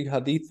specific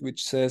hadith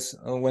which says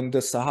when the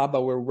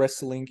Sahaba were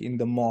wrestling in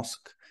the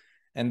mosque,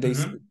 and they,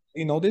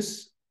 you know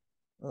this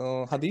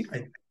hadith?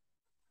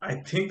 I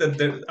think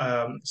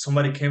that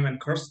somebody came and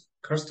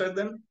cursed at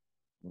them.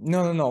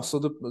 No. So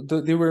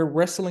they were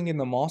wrestling in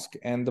the mosque,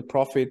 and the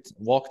Prophet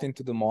walked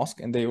into the mosque,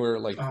 and they were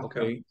like,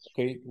 okay,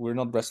 we're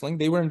not wrestling.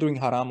 They weren't doing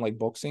haram like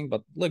boxing,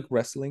 but like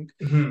wrestling.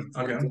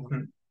 Okay.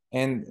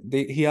 And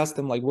he asked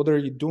them like, what are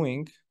you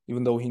doing?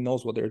 Even though he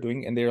knows what they're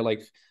doing, and they're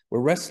like, we're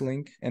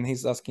wrestling. And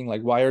he's asking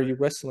like, why are you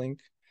wrestling?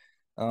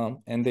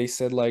 And they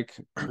said like,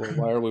 well,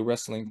 why are we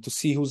wrestling? To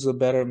see who's a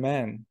better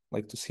man,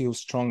 like to see who's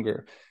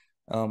stronger.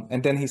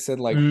 And then he said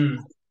like,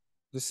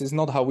 this is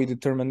not how we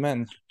determine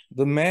men.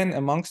 The man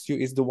amongst you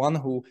is the one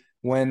who,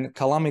 when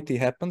calamity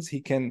happens,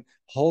 he can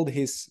hold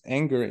his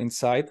anger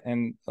inside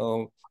and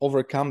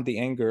overcome the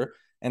anger.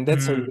 And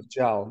that's a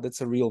rijal,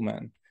 that's a real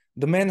man.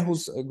 The man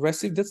who's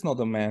aggressive, that's not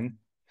a man.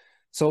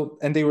 So,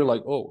 and they were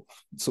like, oh,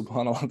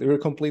 subhanAllah, they were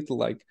completely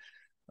like,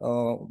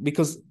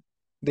 because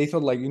they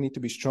thought like you need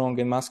to be strong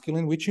and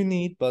masculine, which you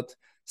need, but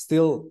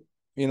still,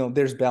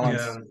 there's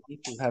balance. Yeah. You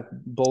need to have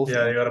both.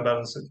 Yeah, you gotta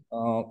balance it.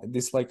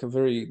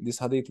 This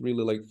hadith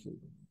really like,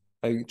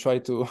 I try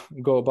to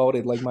go about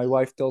it. Like my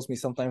wife tells me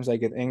sometimes I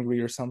get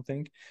angry or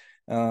something.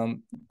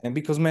 And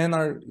because men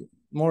are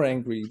more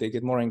angry, they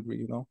get more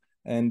angry,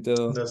 And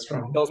that's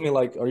true. Tells me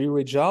like, are you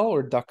Rijal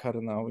or Dakar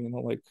now?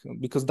 Like,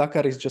 because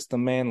Dakar is just a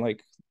man,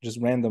 like just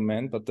random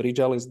man, but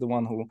Rijal is the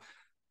one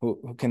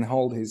who can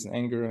hold his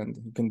anger and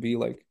who can be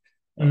like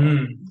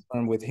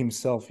with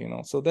himself,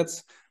 So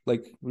that's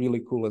like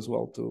really cool as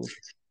well too.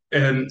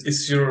 And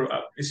is your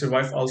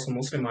wife also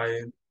Muslim?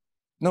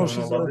 No,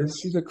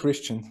 she's a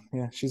Christian.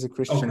 Yeah, she's a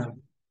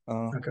Christian.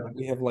 Okay.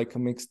 We have like a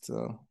mixed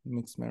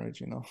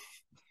marriage,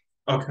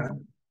 Okay.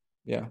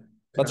 Yeah,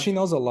 but she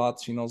knows a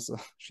lot. She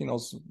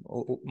knows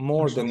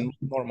more than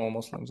normal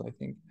Muslims, I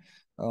think,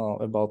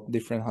 about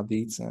different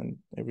hadiths and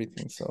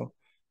everything. So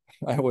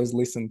I always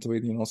listen to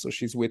it, So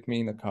she's with me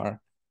in the car.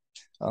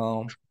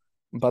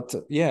 But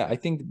yeah, I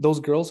think those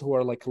girls who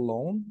are like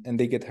alone and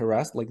they get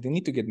harassed, like they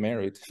need to get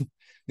married.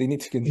 They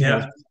need to get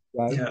married,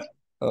 right? Yeah.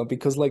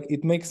 Because like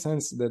it makes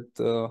sense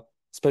that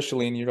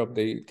especially in Europe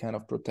they kind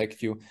of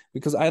protect you,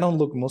 because I don't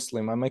look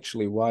Muslim. I'm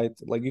actually white.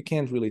 Like you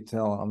can't really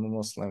tell I'm a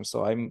Muslim.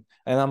 So I'm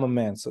a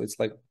man. So it's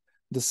like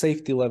the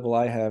safety level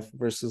I have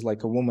versus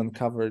like a woman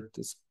covered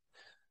is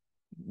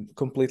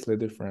completely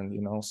different,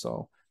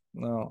 So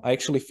I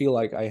actually feel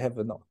like I have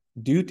a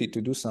duty to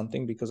do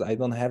something because I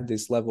don't have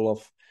this level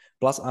of.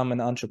 Plus, I'm an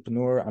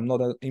entrepreneur. I'm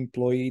not an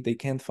employee. They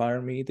can't fire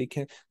me.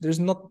 There's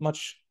not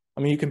much.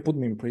 I mean, you can put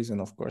me in prison,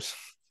 of course,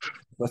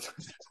 but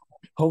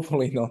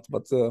hopefully not.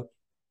 But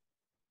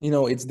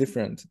it's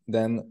different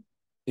than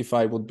if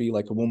I would be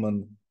like a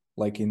woman,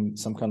 like in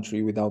some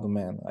country without a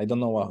man. I don't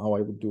know how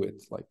I would do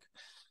it. Like,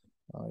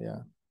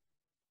 yeah.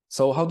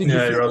 So how did you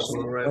feel you're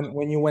absolutely right.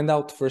 when you went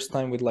out first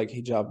time with like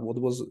hijab? What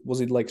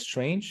was it like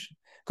strange?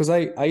 Because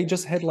I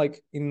just had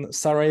like in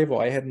Sarajevo,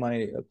 I had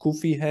my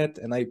kufi hat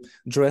and I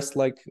dressed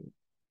like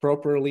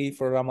properly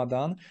for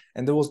Ramadan,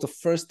 and that was the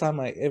first time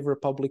I ever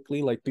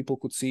publicly like people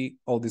could see,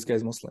 oh, this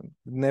guy's Muslim.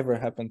 It never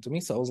happened to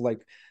me, so I was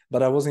like,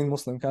 but I was in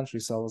Muslim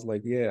country, so I was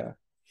like, yeah.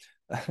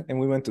 And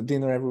we went to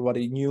dinner.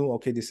 Everybody knew,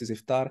 okay, this is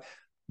iftar.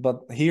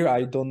 But here,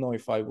 I don't know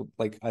if I would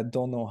like. I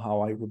don't know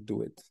how I would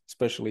do it,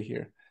 especially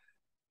here.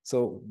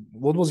 So,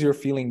 what was your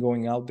feeling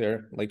going out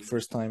there, like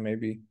first time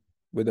maybe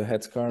with a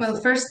headscarf?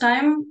 Well, first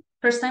time,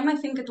 I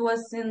think it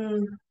was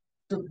in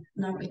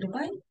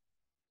Dubai.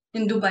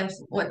 In Dubai,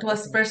 it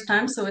was first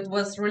time, so it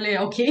was really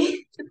okay.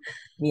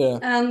 Yeah.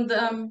 And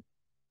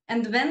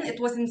then it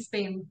was in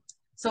Spain,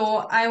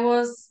 so I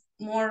was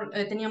more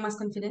tenía más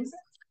confianza.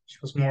 She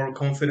was more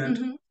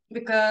confident.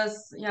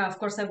 Because yeah, of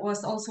course, I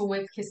was also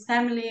with his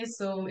family,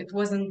 so it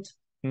wasn't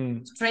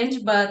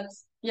strange, but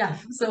yeah,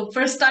 so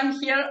first time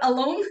here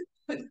alone,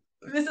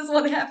 this is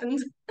what happened.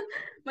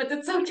 But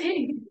it's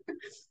okay.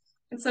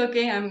 It's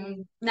okay.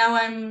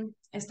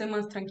 Estoy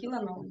más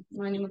tranquila, no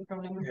hay ningún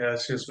problema. Yeah,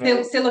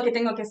 sé lo que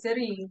tengo que hacer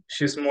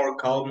she's more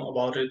calm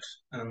about it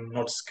and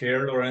not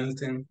scared or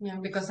anything. Yeah,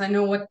 because I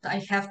know what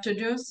I have to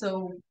do,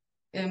 so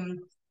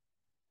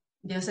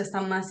Dios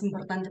está más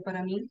importante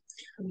para mí.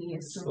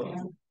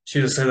 She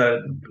just said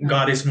that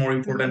God is more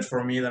important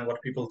for me than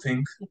what people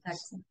think.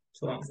 Exactly.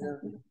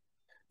 So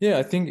yeah,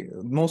 I think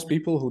most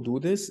people who do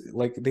this,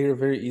 like they're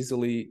very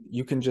easily,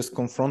 you can just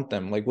confront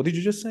them. Like, what did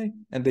you just say?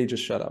 And they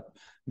just shut up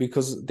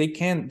because they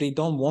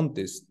don't want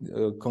this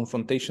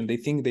confrontation. They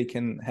think they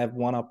can have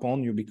one up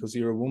on you because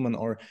you're a woman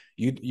or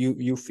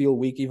you feel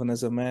weak even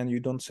as a man. You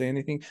don't say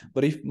anything.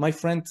 But if my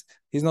friend,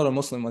 he's not a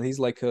Muslim, but he's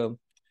like a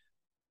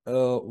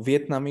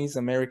Vietnamese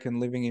American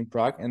living in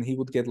Prague, and he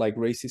would get like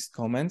racist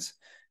comments,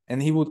 and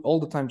he would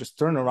all the time just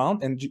turn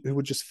around and he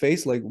would just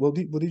face like, what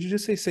did you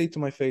just say? Say it to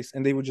my face,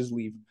 and they would just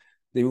leave.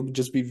 They would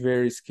just be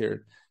very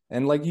scared.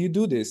 And like you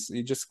do this,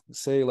 you just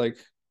say like,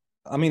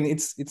 I mean,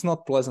 it's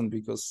not pleasant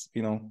because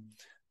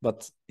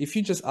but if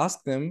you just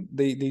ask them,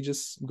 they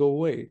just go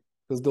away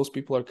because those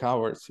people are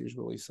cowards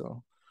usually.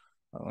 So,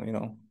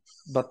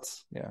 but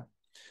yeah,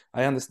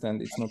 I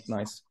understand it's not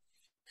nice.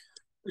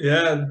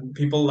 Yeah,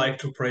 people like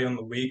to prey on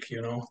the weak,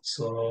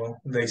 so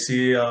they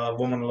see a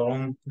woman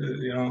alone,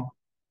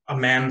 a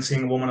man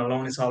seeing a woman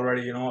alone is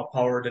already, a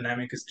power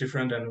dynamic is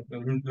different. And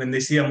when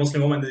they see a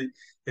Muslim woman,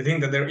 they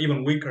think that they're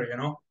even weaker,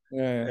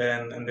 Yeah.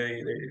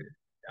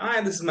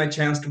 And this is my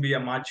chance to be a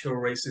macho,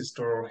 racist,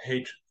 or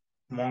hate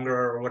monger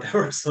or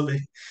whatever.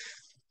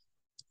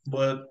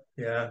 But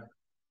yeah,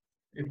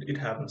 it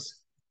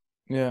happens.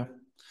 Yeah.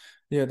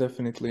 Yeah,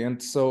 definitely.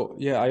 And so,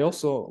 yeah, I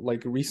also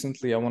like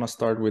recently I want to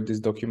start with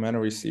this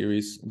documentary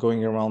series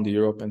going around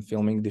Europe and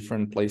filming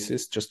different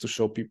places just to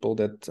show people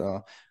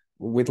that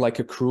with like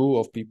a crew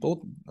of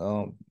people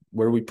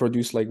where we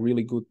produce like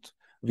really good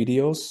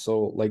videos.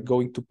 So like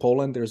going to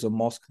Poland, there's a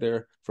mosque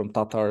there from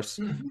Tatars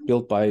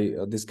built by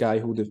this guy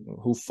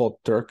who fought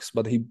Turks,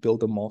 but he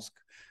built a mosque.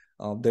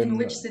 Then in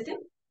which city?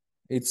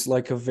 It's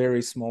like a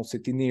very small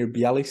city near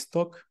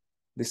Bialystok.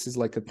 This is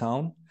like a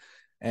town,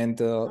 and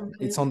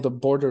it's on the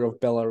border of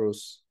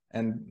Belarus.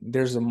 And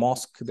there's a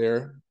mosque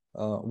there,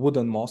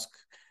 wooden mosque,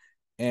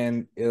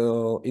 and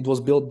it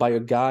was built by a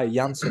guy,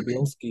 Jan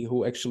Sobielski,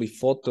 who actually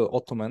fought the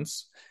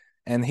Ottomans,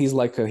 and he's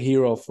like a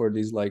hero for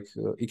these like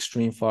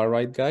extreme far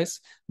right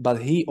guys.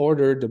 But he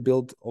ordered the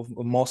build of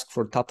a mosque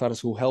for Tatars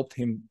who helped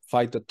him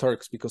fight the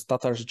Turks because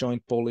Tatars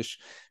joined Polish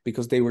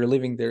because they were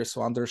living there.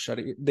 So under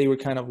Sharia, they were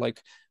kind of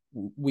like,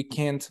 we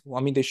can't,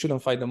 I mean, they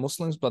shouldn't fight the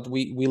Muslims, but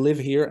we live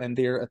here and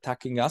they're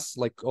attacking us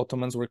like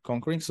Ottomans were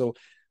conquering. So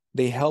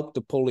they helped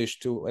the Polish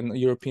to and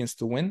Europeans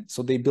to win.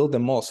 So they built a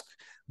mosque.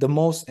 The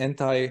most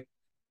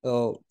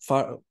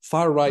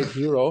far right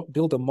hero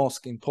built a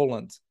mosque in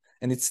Poland,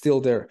 and it's still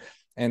there.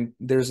 And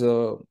there's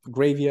a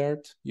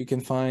graveyard you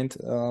can find.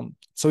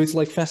 So it's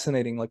like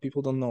fascinating. Like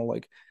people don't know.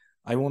 Like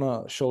I want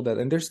to show that.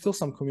 And there's still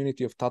some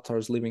community of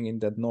Tatars living in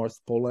that North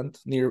Poland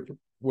near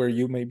where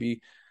you maybe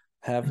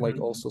have like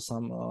also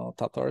some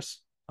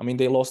Tatars. I mean,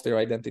 they lost their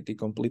identity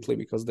completely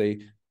because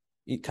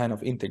it kind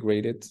of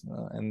integrated,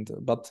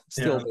 but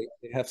still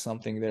they have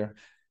something there.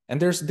 And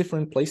there's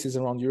different places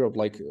around Europe,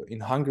 like in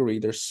Hungary,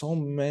 there's so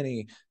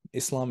many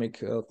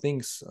Islamic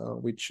things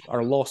which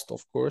are lost,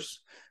 of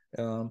course,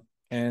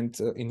 and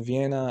in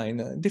Vienna,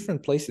 in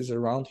different places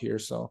around here.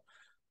 So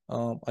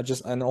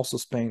and also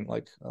Spain,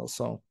 like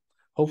so.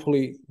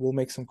 Hopefully, we'll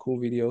make some cool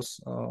videos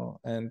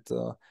and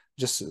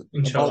just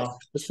Inshallah.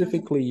 about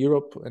specifically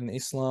Europe and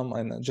Islam,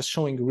 and just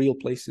showing real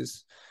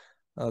places,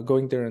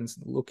 going there and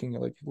looking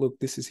like, look,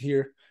 this is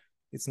here.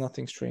 It's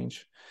nothing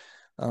strange.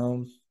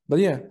 But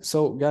yeah,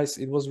 so guys,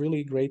 it was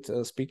really great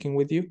speaking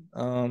with you.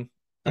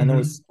 I know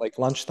it's like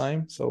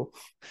lunchtime, so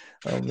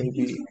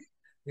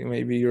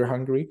maybe you're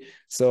hungry.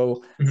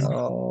 So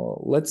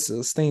let's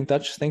stay in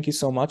touch. Thank you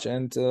so much.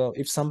 And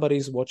if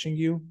somebody's watching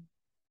you,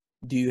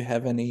 do you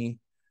have any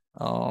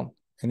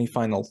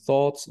final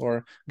thoughts?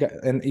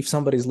 And if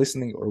somebody's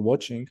listening or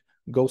watching,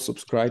 go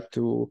subscribe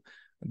to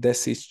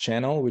Desi's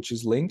channel, which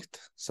is linked,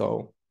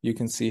 so you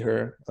can see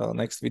her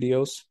next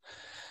videos.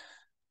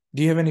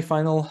 Do you have any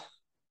final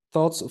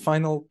thoughts,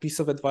 final piece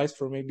of advice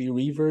for maybe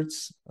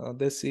reverts,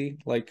 Desi,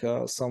 like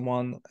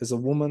someone as a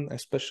woman,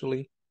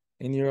 especially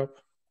in Europe?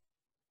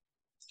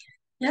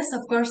 Yes,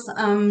 of course.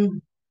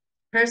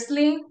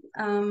 Firstly,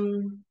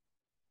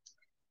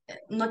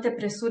 no te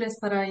apresures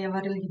para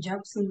llevar el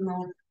hijab si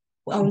no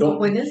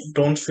puedes.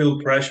 Don't feel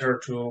pressure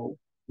to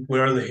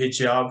wear the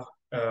hijab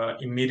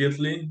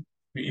immediately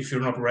if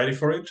you're not ready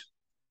for it.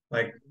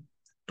 Like,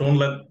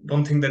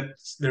 don't think that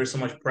there's so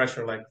much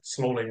pressure. Like,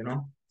 slowly,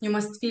 You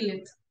must feel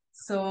it.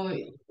 So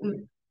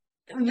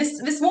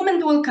this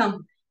moment will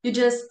come. You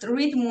just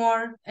read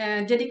more,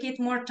 dedicate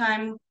more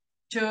time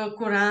to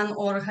Quran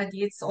or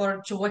Hadiths,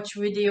 or to watch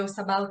videos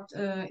about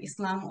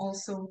Islam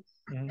also.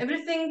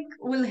 Everything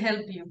will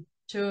help you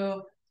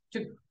to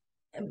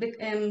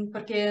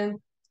porque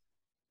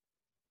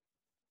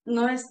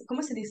no es,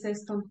 ¿cómo se dice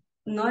esto?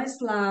 No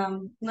es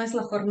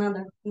la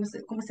jornada.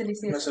 ¿Cómo se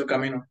dice No eso? es el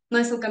camino. No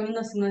es el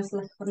camino, sino es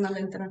la jornada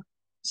entera.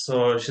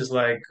 So she's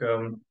like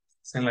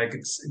saying like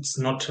it's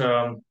not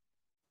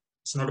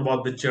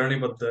about the journey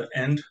but the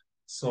end.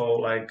 So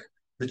like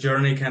the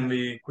journey can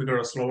be quicker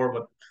or slower,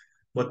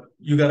 but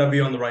you gotta be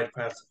on the right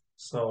path.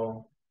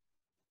 So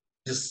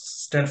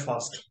just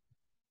steadfast.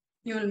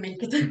 You will make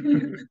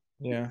it.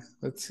 Yeah,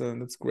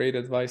 that's great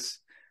advice.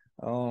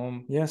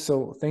 Yeah,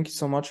 so thank you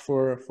so much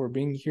for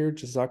being here.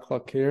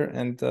 Jazakallah khair,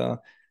 and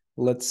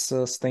let's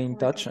stay in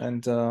touch.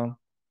 And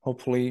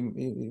hopefully,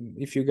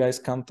 if you guys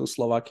come to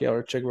Slovakia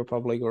or Czech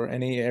Republic or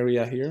any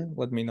area here,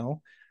 let me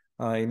know.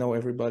 I know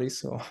everybody,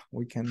 so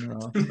we can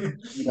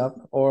meet up.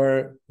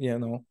 Or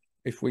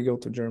if we go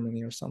to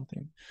Germany or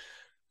something.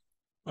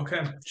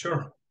 Okay,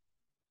 sure.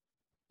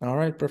 All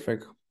right,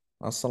 perfect.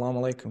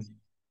 Assalamu alaikum.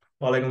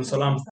 Walaikum salam.